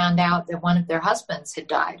when they found out that one of their husbands had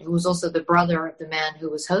died, who was also the brother of the man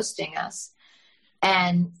who was hosting us.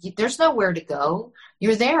 And there's nowhere to go.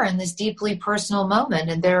 You're there in this deeply personal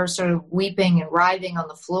moment, and they're sort of weeping and writhing on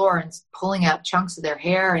the floor and pulling out chunks of their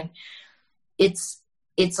hair. And it's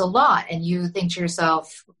it's a lot. And you think to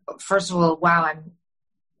yourself, first of all, wow,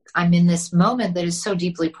 I'm in this moment that is so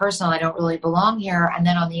deeply personal. I don't really belong here. And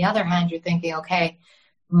then on the other hand, you're thinking, okay,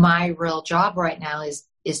 my real job right now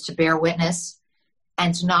is to bear witness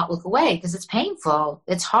and to not look away, because it's painful.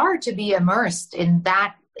 It's hard to be immersed in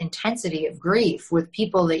that intensity of grief with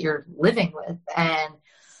people that you're living with and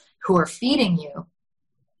who are feeding you.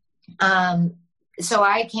 So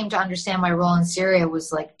I came to understand my role in Syria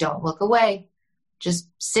was like, don't look away. Just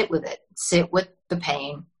sit with it. Sit with the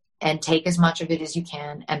pain and take as much of it as you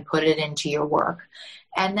can and put it into your work.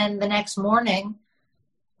 And then the next morning,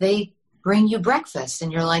 they bring you breakfast.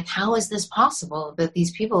 And you're like, how is this possible that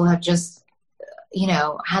these people have just,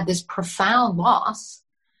 had this profound loss?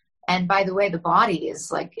 And by the way, the body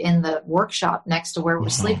is like in the workshop next to where we're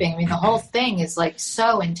sleeping. I mean, the whole thing is like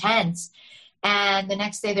so intense. And the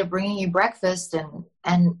next day they're bringing you breakfast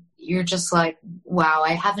and you're just like, wow,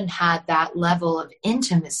 I haven't had that level of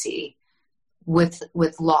intimacy with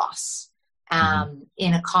loss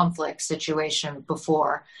in a conflict situation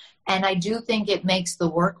before. And I do think it makes the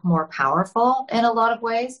work more powerful in a lot of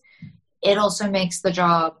ways. It also makes the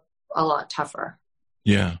job a lot tougher.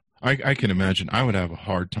 Yeah, I can imagine. I would have a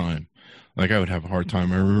hard time. I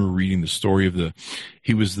remember reading the story of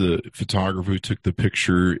he was the photographer who took the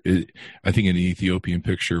picture, I think an Ethiopian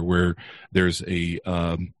picture, where there's a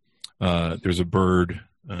bird.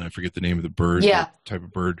 I forget the name of the bird, type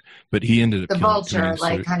of bird, but he ended up the vulture,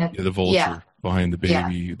 the vulture behind the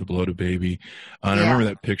baby, the bloated baby. And I remember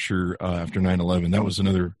that picture after 9/11. That was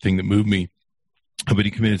another thing that moved me. But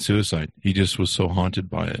he committed suicide. He just was so haunted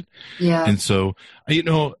by it. Yeah. And so,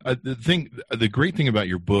 the great thing about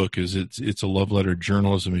your book is it's a love letter to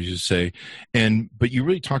journalism, as you say, but you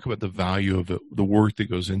really talk about the value of the work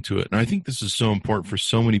that goes into it. And I think this is so important for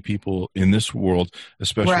so many people in this world,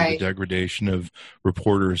 especially the degradation of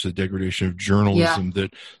reporters, the degradation of journalism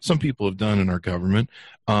that some people have done in our government.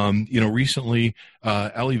 Recently,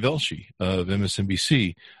 Ali Velshi of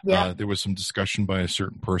MSNBC, there was some discussion by a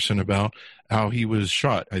certain person about how he was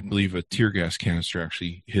shot. I believe a tear gas canister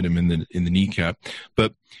actually hit him in the kneecap.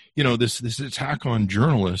 But this attack on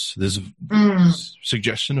journalists, this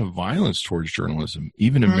suggestion of violence towards journalism,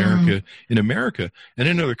 even in America and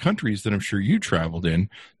in other countries that I'm sure you traveled in,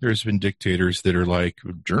 there's been dictators that are like,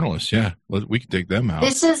 journalists, we can take them out.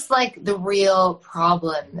 This is like the real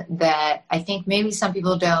problem that I think maybe some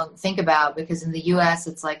people don't think about, because in the U.S.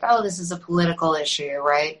 it's like, oh, this is a political issue,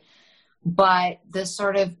 right? But the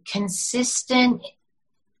sort of consistent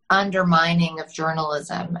undermining of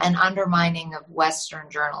journalism and undermining of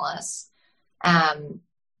Western journalists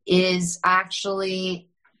is actually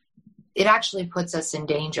puts us in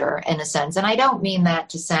danger in a sense. And I don't mean that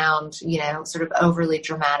to sound, sort of overly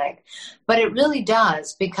dramatic, but it really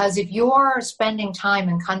does, because if you're spending time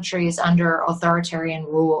in countries under authoritarian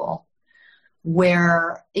rule,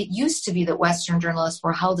 where it used to be that Western journalists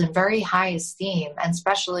were held in very high esteem, and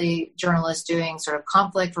especially journalists doing sort of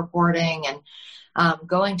conflict reporting and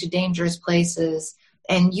going to dangerous places,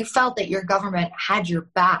 and you felt that your government had your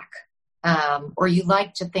back, or you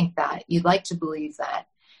like to think that, you'd like to believe that.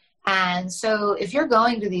 And so if you're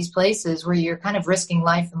going to these places where you're kind of risking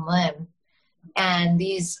life and limb, and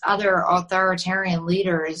these other authoritarian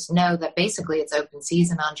leaders know that basically it's open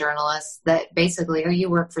season on journalists, that basically,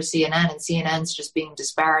 you work for CNN and CNN's just being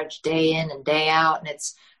disparaged day in and day out. And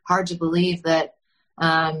it's hard to believe that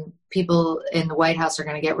people in the White House are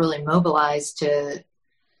going to get really mobilized to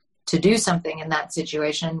do something in that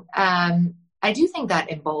situation. I do think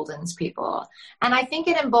that emboldens people. And I think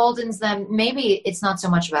it emboldens them. Maybe it's not so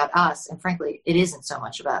much about us. And frankly, it isn't so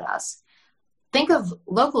much about us. Think of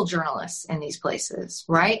local journalists in these places,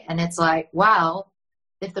 right? And it's like, wow,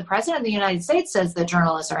 if the president of the United States says that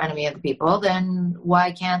journalists are enemy of the people, then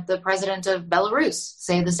why can't the president of Belarus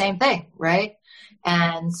say the same thing, right?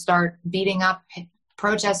 And start beating up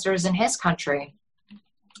protesters in his country.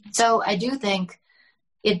 So I do think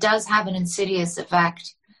it does have an insidious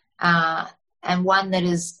effect, and one that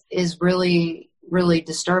is really, really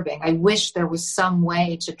disturbing. I wish there was some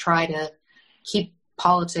way to try to keep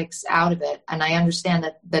politics out of it. And I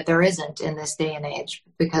understand that there isn't in this day and age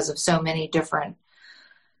because of so many different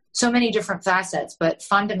facets. But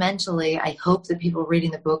fundamentally, I hope that people reading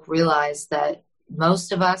the book realize that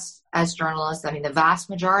most of us as journalists, the vast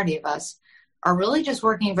majority of us, are really just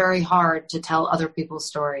working very hard to tell other people's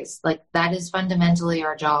stories. Like, that is fundamentally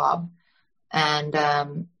our job. And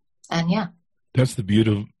yeah. That's the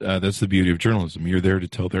beauty of journalism. You're there to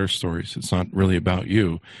tell their stories. It's not really about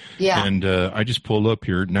you. Yeah. And I just pulled up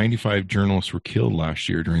here. 95 journalists were killed last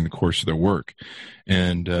year during the course of their work.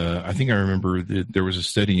 And I think I remember that there was a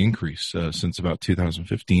steady increase since about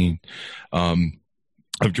 2015.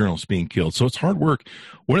 of journalists being killed. So it's hard work.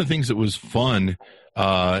 One of the things that was fun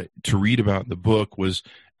to read about in the book was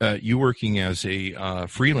you working as a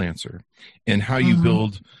freelancer and how you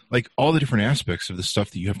build like all the different aspects of the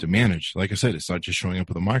stuff that you have to manage. Like I said, it's not just showing up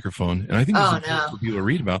with a microphone. And I think it's important for people to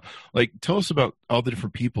read about. Like, tell us about all the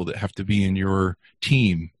different people that have to be in your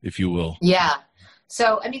team, if you will. Yeah.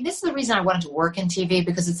 So, I mean, this is the reason I wanted to work in TV,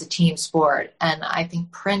 because it's a team sport. And I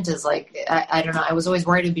think print is like, I don't know, I was always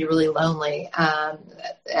worried it would be really lonely.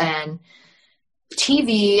 And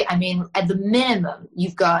TV, I mean, at the minimum,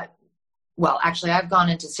 you've got, well, actually, I've gone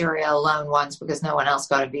into Syria alone once because no one else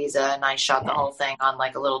got a visa. And I shot the whole thing on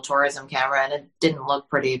like a little tourism camera, and it didn't look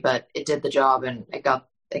pretty, but it did the job, and it got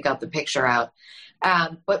the picture out.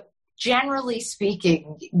 But generally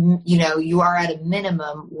speaking, you know, you are at a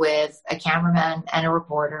minimum with a cameraman and a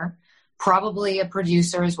reporter, probably a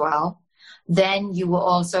producer as well. Then you will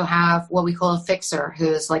also have what we call a fixer,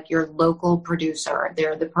 who's like your local producer.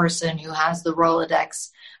 They're the person who has the Rolodex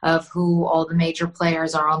of who all the major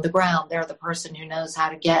players are on the ground. They're the person who knows how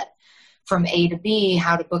to get from A to B,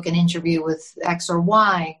 how to book an interview with X or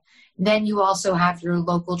Y. Then you also have your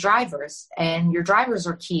local drivers, and your drivers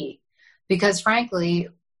are key because, frankly,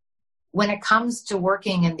 when it comes to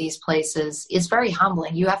working in these places, it's very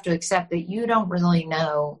humbling. You have to accept that you don't really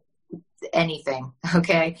know anything,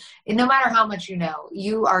 okay? And no matter how much you know,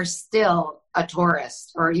 you are still a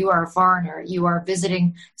tourist, or you are a foreigner. You are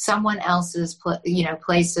visiting someone else's,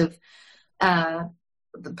 place of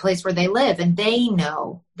the place where they live, and they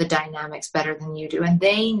know the dynamics better than you do, and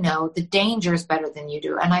they know the dangers better than you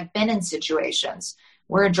do. And I've been in situations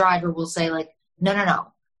where a driver will say, like,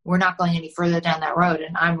 no, we're not going any further down that road.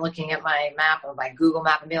 And I'm looking at my map or my Google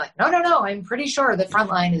map and be like, no, I'm pretty sure the front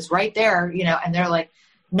line is right there, you know, and they're like,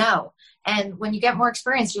 no. And when you get more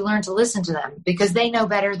experience, you learn to listen to them because they know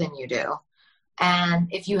better than you do. And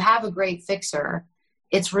if you have a great fixer,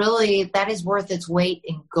 it's really, that is worth its weight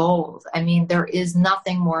in gold. I mean, there is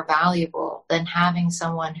nothing more valuable than having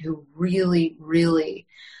someone who really, really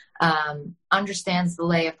understands the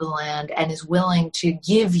lay of the land and is willing to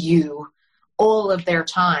give you all of their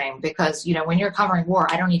time, because, you know, when you're covering war,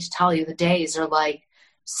 I don't need to tell you, the days are like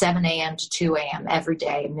 7 a.m. to 2 a.m. every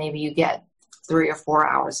day. Maybe you get 3 or 4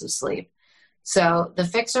 hours of sleep. So the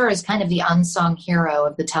fixer is kind of the unsung hero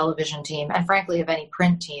of the television team, and frankly of any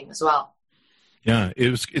print team as well. Yeah,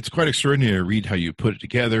 it's quite extraordinary to read how you put it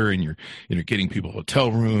together, and you're getting people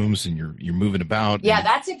hotel rooms, and you're moving about. Yeah,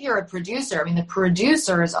 that's if you're a producer. I mean, the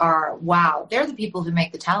producers are, wow, they're the people who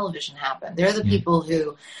make the television happen. They're the people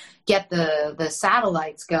who get the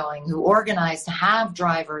satellites going, who organize to have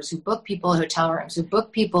drivers, who book people hotel rooms, who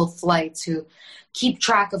book people flights, who keep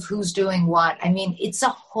track of who's doing what. I mean, it's a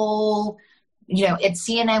whole, you know, at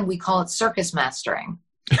CNN, we call it circus mastering.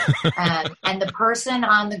 and the person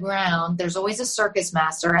on the ground, there's always a circus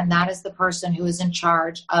master, and that is the person who is in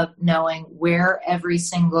charge of knowing where every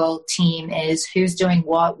single team is, who's doing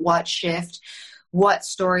what shift, what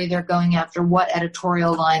story they're going after, what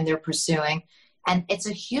editorial line they're pursuing. And it's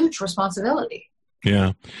a huge responsibility.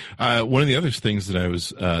 Yeah. One of the other things that I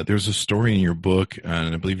was, there's a story in your book,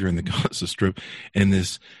 and I believe you're in the Gaza Strip, and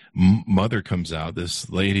this mother comes out, this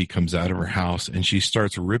lady comes out of her house, and she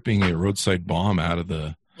starts ripping a roadside bomb out of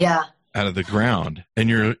the ground. And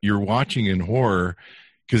you're watching in horror,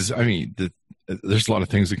 because, I mean, there's a lot of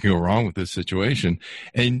things that can go wrong with this situation.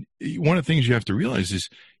 And one of the things you have to realize is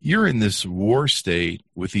you're in this war state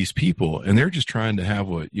with these people, and they're just trying to have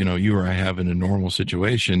what, you know, you or I have in a normal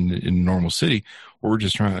situation in a normal city, where we're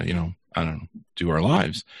just trying to, you know, I don't know, do our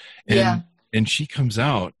lives. And she comes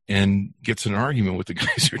out and gets an argument with the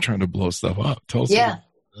guys who are trying to blow stuff up. Tell us about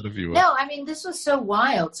that, if you will. No, I mean, this was so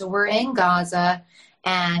wild. So we're in Gaza,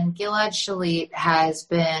 and Gilad Shalit has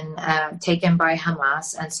been taken by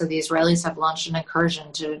Hamas. And so the Israelis have launched an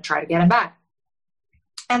incursion to try to get him back.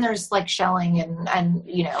 And there's like shelling and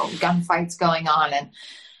you know, gunfights going on.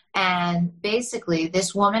 And basically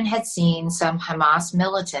this woman had seen some Hamas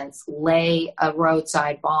militants lay a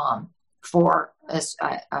roadside bomb for,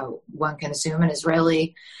 one can assume, an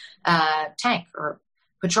Israeli tank or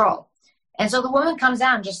patrol. And so the woman comes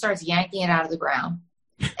out and just starts yanking it out of the ground.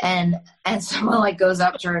 And someone like goes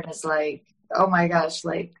up to her and is like, oh my gosh,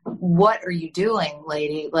 like, what are you doing,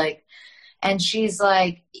 lady? Like, and she's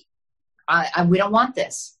like, we don't want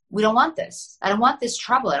this. We don't want this. I don't want this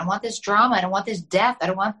trouble. I don't want this drama. I don't want this death. I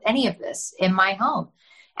don't want any of this in my home.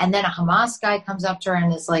 And then a Hamas guy comes up to her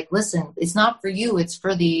and is like, listen, it's not for you. It's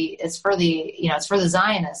for the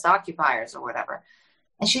Zionist occupiers or whatever.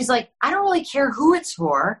 And she's like, I don't really care who it's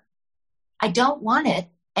for. I don't want it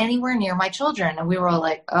anywhere near my children. And we were all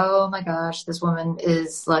like, oh my gosh, this woman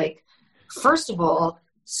is like, first of all,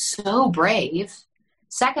 so brave.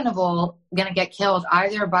 Second of all, going to get killed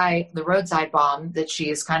either by the roadside bomb that she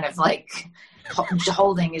is kind of like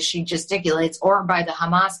holding as she gesticulates, or by the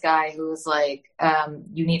Hamas guy who is like,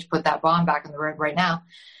 you need to put that bomb back on the road right now.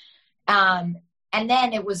 And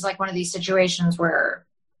then it was like one of these situations where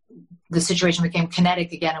the situation became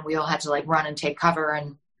kinetic again, and we all had to like run and take cover.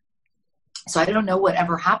 And so I don't know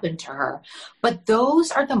whatever happened to her, but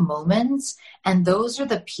those are the moments, and those are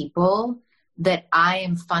the people that I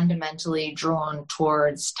am fundamentally drawn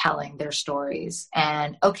towards telling their stories.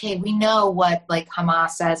 And okay, we know what like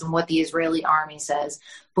Hamas says and what the Israeli army says,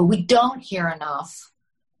 but we don't hear enough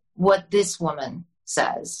what this woman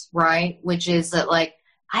says, right? Which is that like,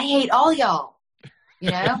 I hate all y'all,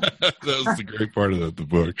 you know? That was the great part of the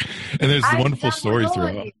book. And there's wonderful stories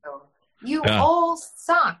throughout. You all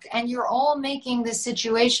suck, and you're all making this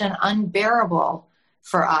situation unbearable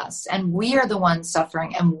for us, and we are the ones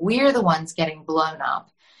suffering, and we're the ones getting blown up.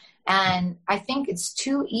 And I think it's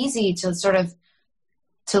too easy to sort of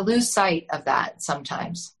to lose sight of that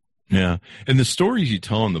sometimes. Yeah. And the stories you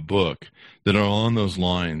tell in the book that are along those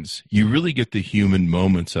lines, you really get the human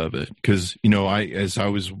moments of it. Because, you know, as I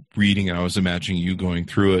was reading, I was imagining you going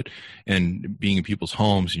through it and being in people's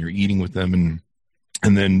homes, and you're eating with them,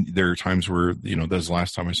 and then there are times where, you know, that's the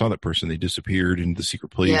last time I saw that person, they disappeared into the secret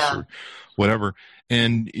place or whatever.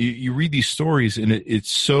 And you read these stories, and it's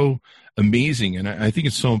so amazing. And I think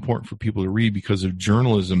it's so important for people to read because of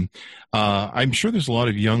journalism. I'm sure there's a lot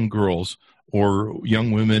of young girls or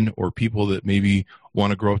young women or people that maybe want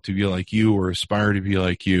to grow up to be like you or aspire to be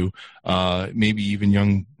like you, maybe even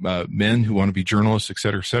young men who want to be journalists, et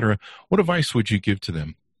cetera, et cetera. What advice would you give to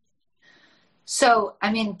them? So,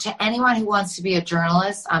 I mean, to anyone who wants to be a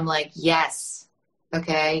journalist, I'm like, yes,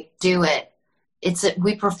 okay, do it.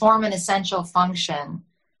 We perform an essential function,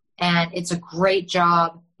 and it's a great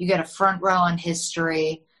job. You get a front row on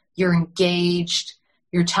history. You're engaged.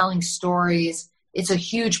 You're telling stories. It's a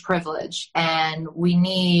huge privilege, and we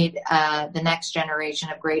need the next generation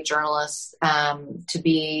of great journalists to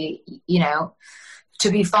be, you know, to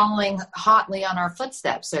be following hotly on our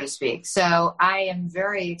footsteps, so to speak. So I am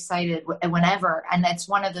very excited whenever, and that's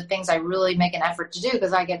one of the things I really make an effort to do,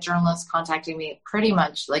 because I get journalists contacting me pretty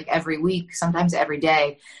much like every week, sometimes every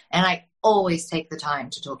day, and I always take the time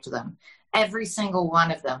to talk to them. Every single one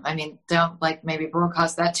of them. I mean, don't like maybe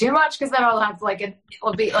broadcast that too much, because then I'll have like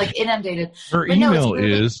it'll be like inundated. Her email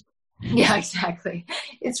is. Yeah, exactly.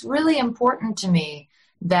 It's really important to me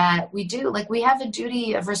that we have a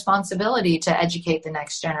duty of responsibility to educate the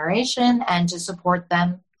next generation and to support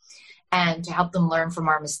them and to help them learn from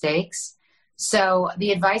our mistakes. So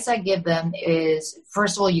the advice I give them is,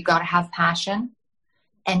 first of all, you got to have passion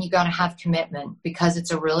and you got to have commitment, because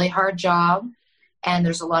it's a really hard job. And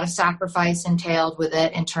there's a lot of sacrifice entailed with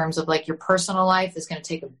it in terms of like your personal life is going to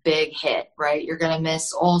take a big hit, right? You're going to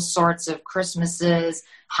miss all sorts of Christmases,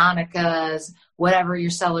 Hanukkahs, whatever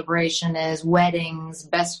your celebration is, weddings,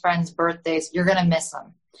 best friends' birthdays. You're going to miss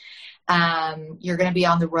them. You're going to be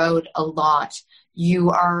on the road a lot.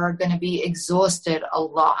 You are going to be exhausted a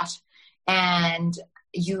lot. And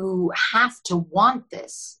you have to want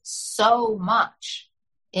this so much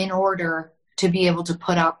in order to be able to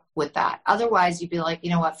put up with that. Otherwise, you'd be like, you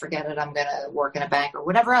know what, forget it. I'm going to work in a bank or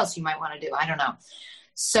whatever else you might want to do. I don't know.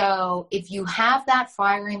 So if you have that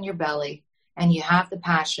fire in your belly and you have the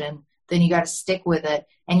passion, then you got to stick with it.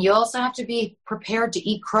 And you also have to be prepared to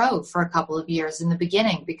eat crow for a couple of years in the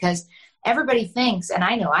beginning, because everybody thinks, and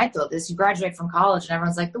I know I thought this, you graduate from college and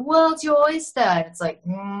everyone's like, the world's your oyster. And it's like,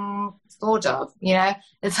 sort of, you know,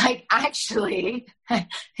 it's like, actually,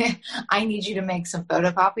 I need you to make some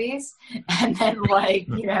photocopies. And then like,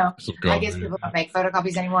 you know, I guess people don't make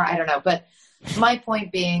photocopies anymore. I don't know. But my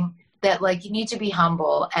point being that like, you need to be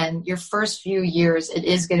humble, and your first few years, it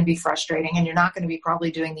is going to be frustrating, and you're not going to be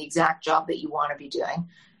probably doing the exact job that you want to be doing.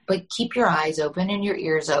 But keep your eyes open and your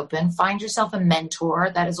ears open. Find yourself a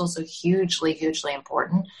mentor. That is also hugely, hugely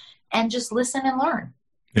important. And just listen and learn.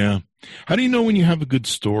 Yeah. How do you know when you have a good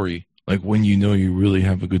story? Like when you know you really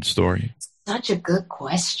have a good story? Such a good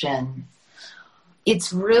question.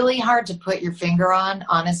 It's really hard to put your finger on,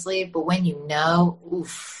 honestly. But when you know,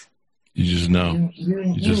 oof. You just know.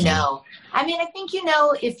 You know. I mean, I think you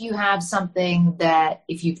know if you have something that,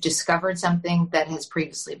 if you've discovered something that has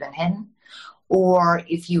previously been hidden, or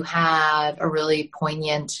if you have a really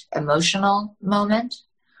poignant emotional moment,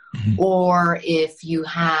 or if you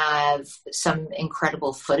have some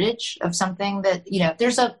incredible footage of something that, you know,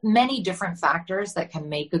 there's many different factors that can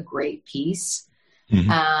make a great piece.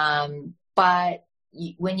 But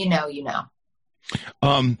when you know, you know.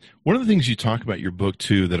 One of the things you talk about in your book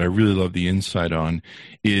too that I really love the insight on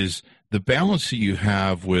is the balance that you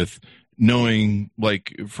have with knowing,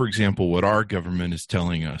 like, for example, what our government is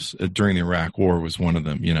telling us during the Iraq War was one of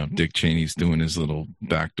them. Dick Cheney's doing his little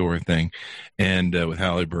backdoor thing, and with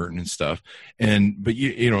Halliburton and stuff. But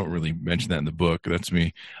you don't really mention that in the book. That's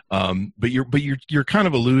me. But you're kind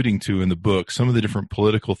of alluding to in the book some of the different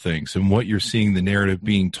political things and what you're seeing the narrative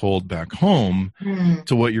being told back home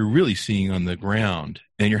to what you're really seeing on the ground.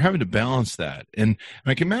 And you're having to balance that. And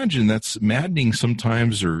I can imagine that's maddening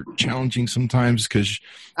sometimes or challenging sometimes, because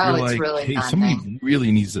you're like, really hey, maddening. somebody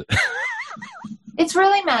really needs it. It's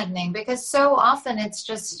really maddening because so often it's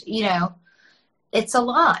just, it's a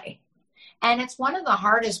lie. And it's one of the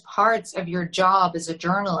hardest parts of your job as a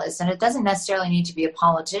journalist. And it doesn't necessarily need to be a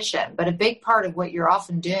politician, but a big part of what you're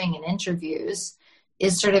often doing in interviews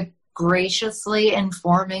is sort of graciously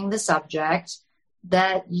informing the subject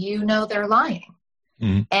that they're lying.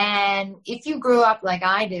 Mm-hmm. And if you grew up like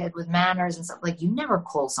I did with manners and stuff, like, you never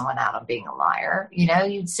call someone out on being a liar.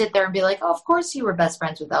 You'd sit there and be like, oh, of course you were best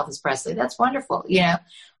friends with Elvis Presley. That's wonderful.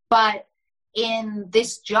 But in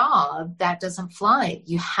this job, that doesn't fly.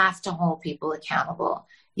 You have to hold people accountable.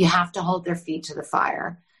 You have to hold their feet to the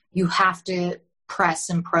fire. You have to press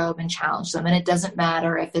and probe and challenge them. And it doesn't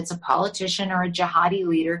matter if it's a politician or a jihadi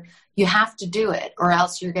leader. You have to do it, or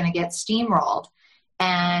else you're going to get steamrolled.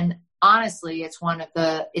 And honestly, it's one of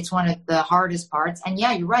the hardest parts. And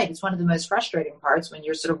yeah, you're right. It's one of the most frustrating parts when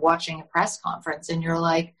you're sort of watching a press conference and you're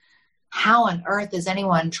like, how on earth is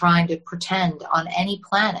anyone trying to pretend on any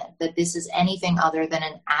planet that this is anything other than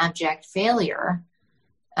an abject failure?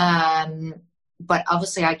 But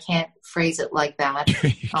obviously I can't phrase it like that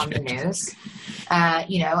on the news.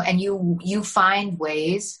 And you find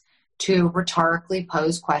ways to rhetorically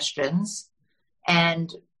pose questions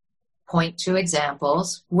and point to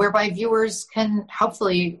examples whereby viewers can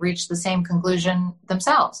hopefully reach the same conclusion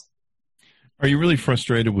themselves. Are you really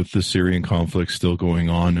frustrated with the Syrian conflict still going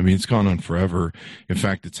on? I mean, it's gone on forever. In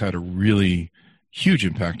fact, it's had a really huge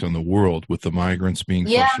impact on the world, with the migrants being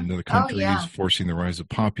pushed into the countries, forcing the rise of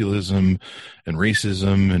populism and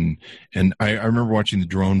racism. And I remember watching the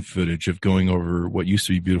drone footage of going over what used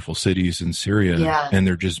to be beautiful cities in Syria, and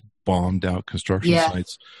they're just bombed out construction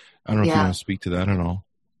sites. I don't know if you want to speak to that at all.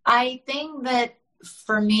 I think that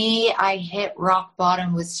for me, I hit rock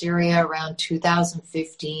bottom with Syria around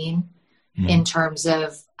 2015 in terms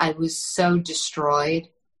of I was so destroyed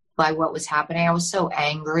by what was happening. I was so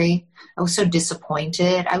angry. I was so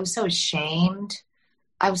disappointed. I was so ashamed.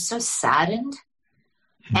 I was so saddened.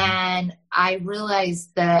 And I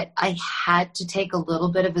realized that I had to take a little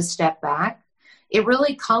bit of a step back. It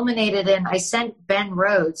really culminated in, I sent Ben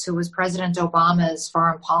Rhodes, who was President Obama's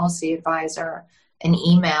foreign policy advisor, an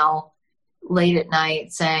email late at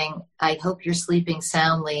night saying, I hope you're sleeping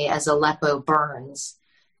soundly as Aleppo burns,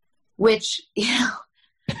 which,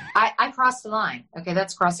 I crossed the line. Okay,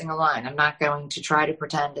 that's crossing a line. I'm not going to try to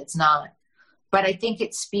pretend it's not. But I think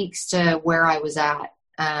it speaks to where I was at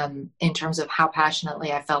in terms of how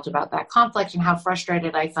passionately I felt about that conflict and how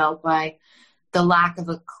frustrated I felt by the lack of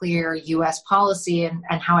a clear U.S. policy and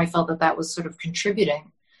how I felt that was sort of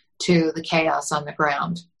contributing to the chaos on the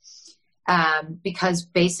ground. Because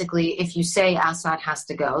basically, if you say Assad has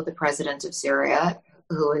to go, the president of Syria,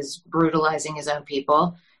 who is brutalizing his own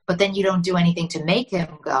people, but then you don't do anything to make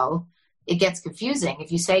him go, it gets confusing.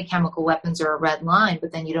 If you say chemical weapons are a red line,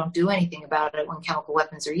 but then you don't do anything about it when chemical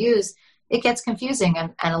weapons are used, it gets confusing,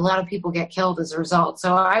 and a lot of people get killed as a result.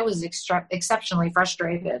 So I was exceptionally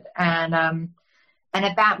frustrated. And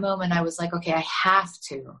at that moment, I was like, okay, I have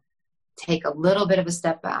to take a little bit of a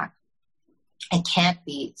step back. I can't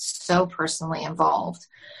be so personally involved.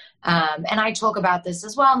 And I talk about this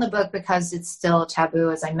as well in the book because it's still a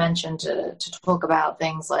taboo, as I mentioned, to talk about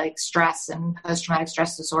things like stress and post-traumatic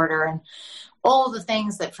stress disorder and all the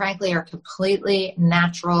things that, frankly, are completely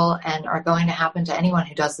natural and are going to happen to anyone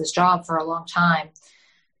who does this job for a long time.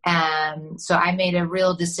 And so I made a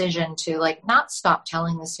real decision to not stop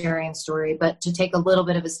telling the Syrian story, but to take a little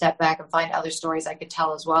bit of a step back and find other stories I could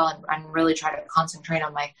tell as well, and really try to concentrate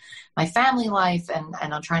on my family life and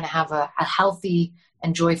on trying to have a healthy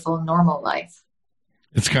and joyful, normal life.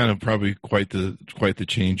 It's kind of probably quite the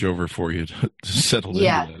changeover for you to settle into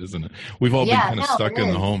that, isn't it? We've all been kind of stuck in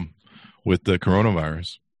the home with the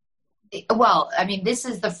coronavirus. Well, I mean, this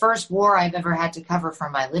is the first war I've ever had to cover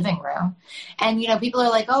from my living room. And, people are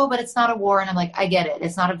like, oh, but it's not a war. And I'm like, I get it.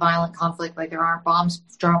 It's not a violent conflict. Like, there aren't bombs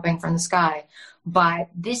dropping from the sky. But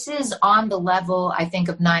this is on the level, I think,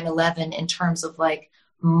 of 9/11 in terms of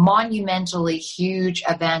monumentally huge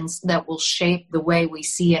events that will shape the way we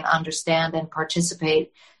see and understand and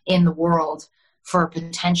participate in the world for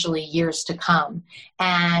potentially years to come.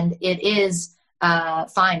 And it is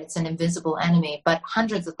fine, it's an invisible enemy, but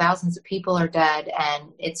hundreds of thousands of people are dead,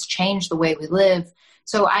 and it's changed the way we live.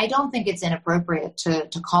 So I don't think it's inappropriate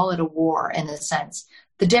to call it a war in a sense.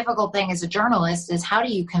 The difficult thing as a journalist is, how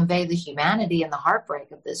do you convey the humanity and the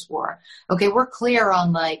heartbreak of this war? Okay, we're clear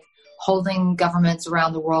on holding governments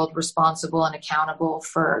around the world responsible and accountable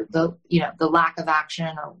for the lack of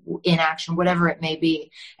action or inaction, whatever it may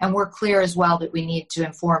be. And we're clear as well that we need to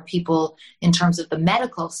inform people in terms of the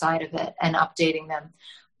medical side of it and updating them.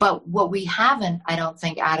 But what we haven't, I don't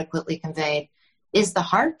think, adequately conveyed is the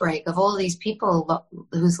heartbreak of all these people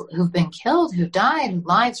who've been killed, who've died, whose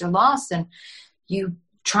lives are lost. And you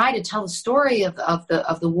try to tell the story of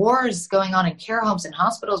the wars going on in care homes and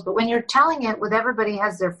hospitals, but when you're telling it with everybody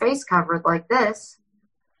has their face covered like this,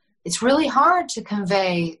 it's really hard to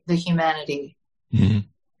convey the humanity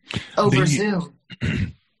over Zoom.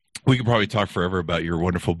 We could probably talk forever about your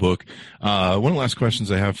wonderful book. One of the last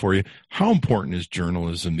questions I have for you: how important is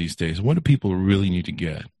journalism these days? What do people really need to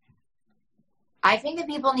get? I think that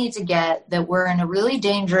people need to get that we're in a really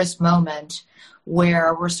dangerous moment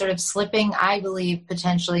where we're sort of slipping, I believe,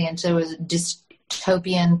 potentially into a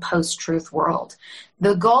dystopian post-truth world.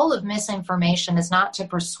 The goal of misinformation is not to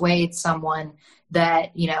persuade someone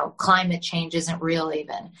that, climate change isn't real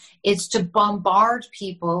even. It's to bombard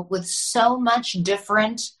people with so much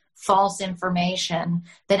different false information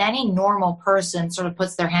that any normal person sort of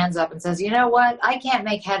puts their hands up and says, you know what, I can't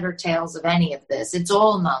make head or tails of any of this. It's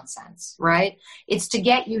all nonsense, right? It's to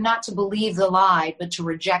get you not to believe the lie, but to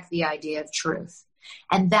reject the idea of truth.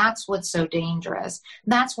 And that's what's so dangerous.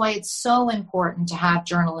 That's why it's so important to have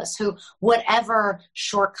journalists who, whatever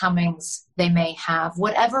shortcomings they may have,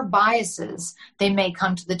 whatever biases they may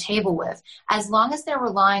come to the table with, as long as they're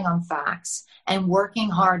relying on facts and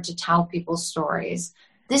working hard to tell people's stories,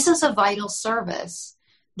 this is a vital service.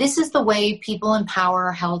 This is the way people in power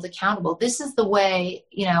are held accountable. This is the way,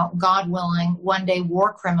 God willing, one day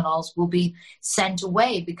war criminals will be sent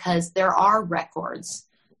away because there are records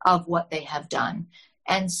of what they have done.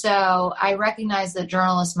 And so I recognize that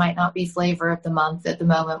journalists might not be flavor of the month at the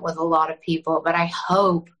moment with a lot of people, but I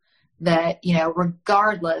hope that,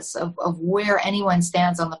 regardless of where anyone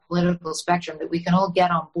stands on the political spectrum, that we can all get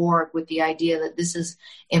on board with the idea that this is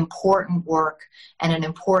important work and an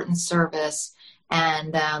important service,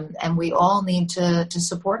 and we all need to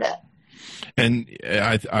support it. And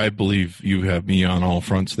I believe you have me on all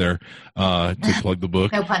fronts there to plug the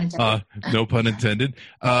book. No pun intended. No pun intended.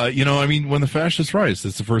 When the fascists rise,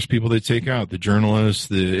 that's the first people they take out: the journalists,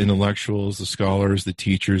 the intellectuals, the scholars, the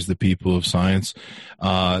teachers, the people of science.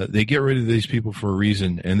 They get rid of these people for a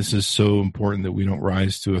reason, and this is so important that we don't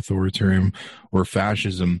rise to authoritarian or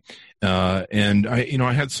fascism. And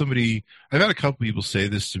I've had a couple people say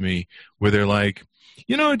this to me where they're like,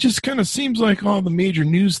 it just kind of seems like all the major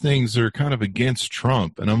news things are kind of against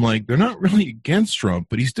Trump. And I'm like, they're not really against Trump,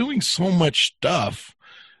 but he's doing so much stuff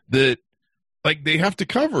that they have to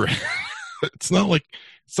cover it. It's not like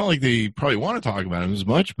they probably want to talk about him as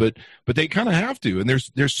much, but they kind of have to. And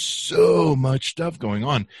there's so much stuff going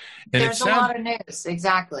on. And there's a lot of news.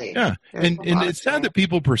 Exactly. Yeah. And it's sad that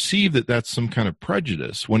people perceive that that's some kind of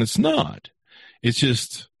prejudice when it's not. It's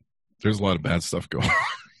just, there's a lot of bad stuff going on.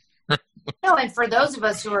 No, and for those of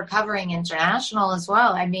us who are covering international as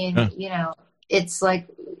well, it's like,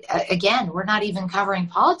 again, we're not even covering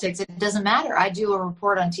politics. It doesn't matter. I do a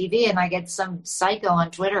report on TV and I get some psycho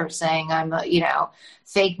on Twitter saying I'm,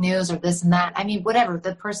 fake news or this and that. Whatever.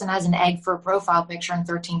 The person has an egg for a profile picture and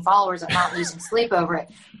 13 followers. I'm not losing sleep over it.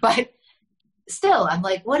 But still, I'm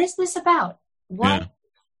like, what is this about? What?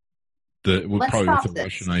 Yeah. Probably with the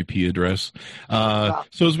Russian IP address.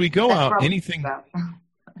 So as we go out,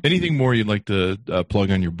 anything more you'd like to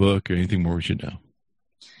plug on your book, or anything more we should know?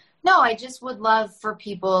 No, I just would love for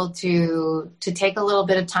people to take a little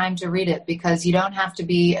bit of time to read it, because you don't have to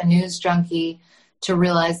be a news junkie to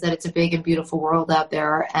realize that it's a big and beautiful world out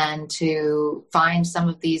there, and to find some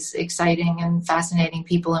of these exciting and fascinating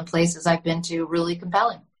people and places I've been to really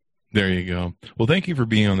compelling. There you go. Well, thank you for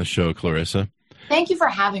being on the show, Clarissa. Thank you for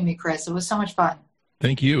having me, Chris. It was so much fun.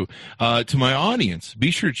 Thank you. To my audience, be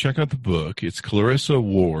sure to check out the book. It's Clarissa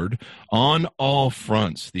Ward, On All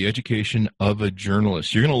Fronts, The Education of a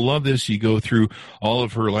Journalist. You're going to love this. You go through all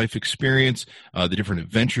of her life experience, the different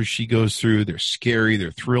adventures she goes through. They're scary, they're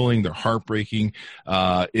thrilling, they're heartbreaking.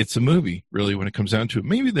 It's a movie, really, when it comes down to it.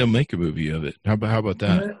 Maybe they'll make a movie of it. How about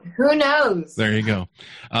that? Who knows? There you go.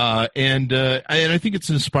 And I think it's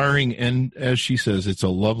inspiring. And as she says, it's a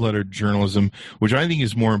love letter to journalism, which I think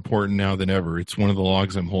is more important now than ever. It's one of the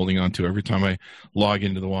logs I'm holding on to. Every time I log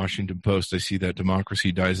into the Washington Post, I see that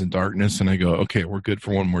democracy dies in darkness, and I go, okay, we're good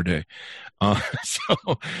for one more day.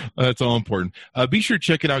 So that's all important. Be sure to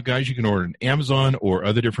check it out, guys. You can order on Amazon or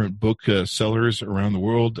other different book sellers around the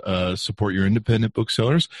world. Support your independent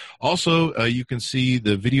booksellers. Also, you can see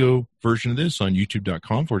the video version of this on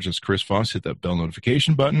youtube.com/Chris Voss. Hit that bell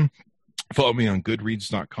notification button. Follow me on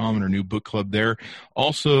goodreads.com and our new book club there.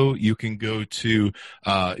 Also, you can go to,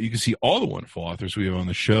 you can see all the wonderful authors we have on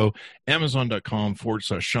the show,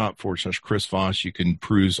 amazon.com/shop/Chris Voss. You can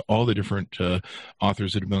peruse all the different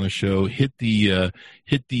authors that have been on the show. Hit the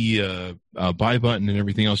buy button and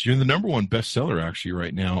everything else. You're the number one bestseller actually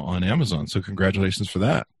right now on Amazon. So congratulations for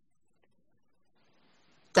that.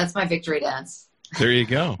 That's my victory dance. There you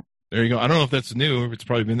go. There you go. I don't know if that's new. It's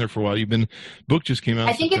probably been there for a while. Book just came out.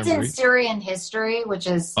 I think it's in Syrian history, which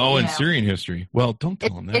is Syrian history. Well, don't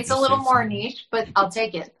tell them that. It's a little more niche, but I'll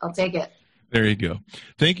take it. There you go.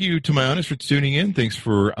 Thank you to my audience for tuning in. Thanks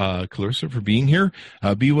for Clarissa for being here.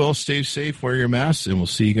 Be well, stay safe, wear your masks, and we'll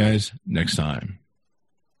see you guys next time.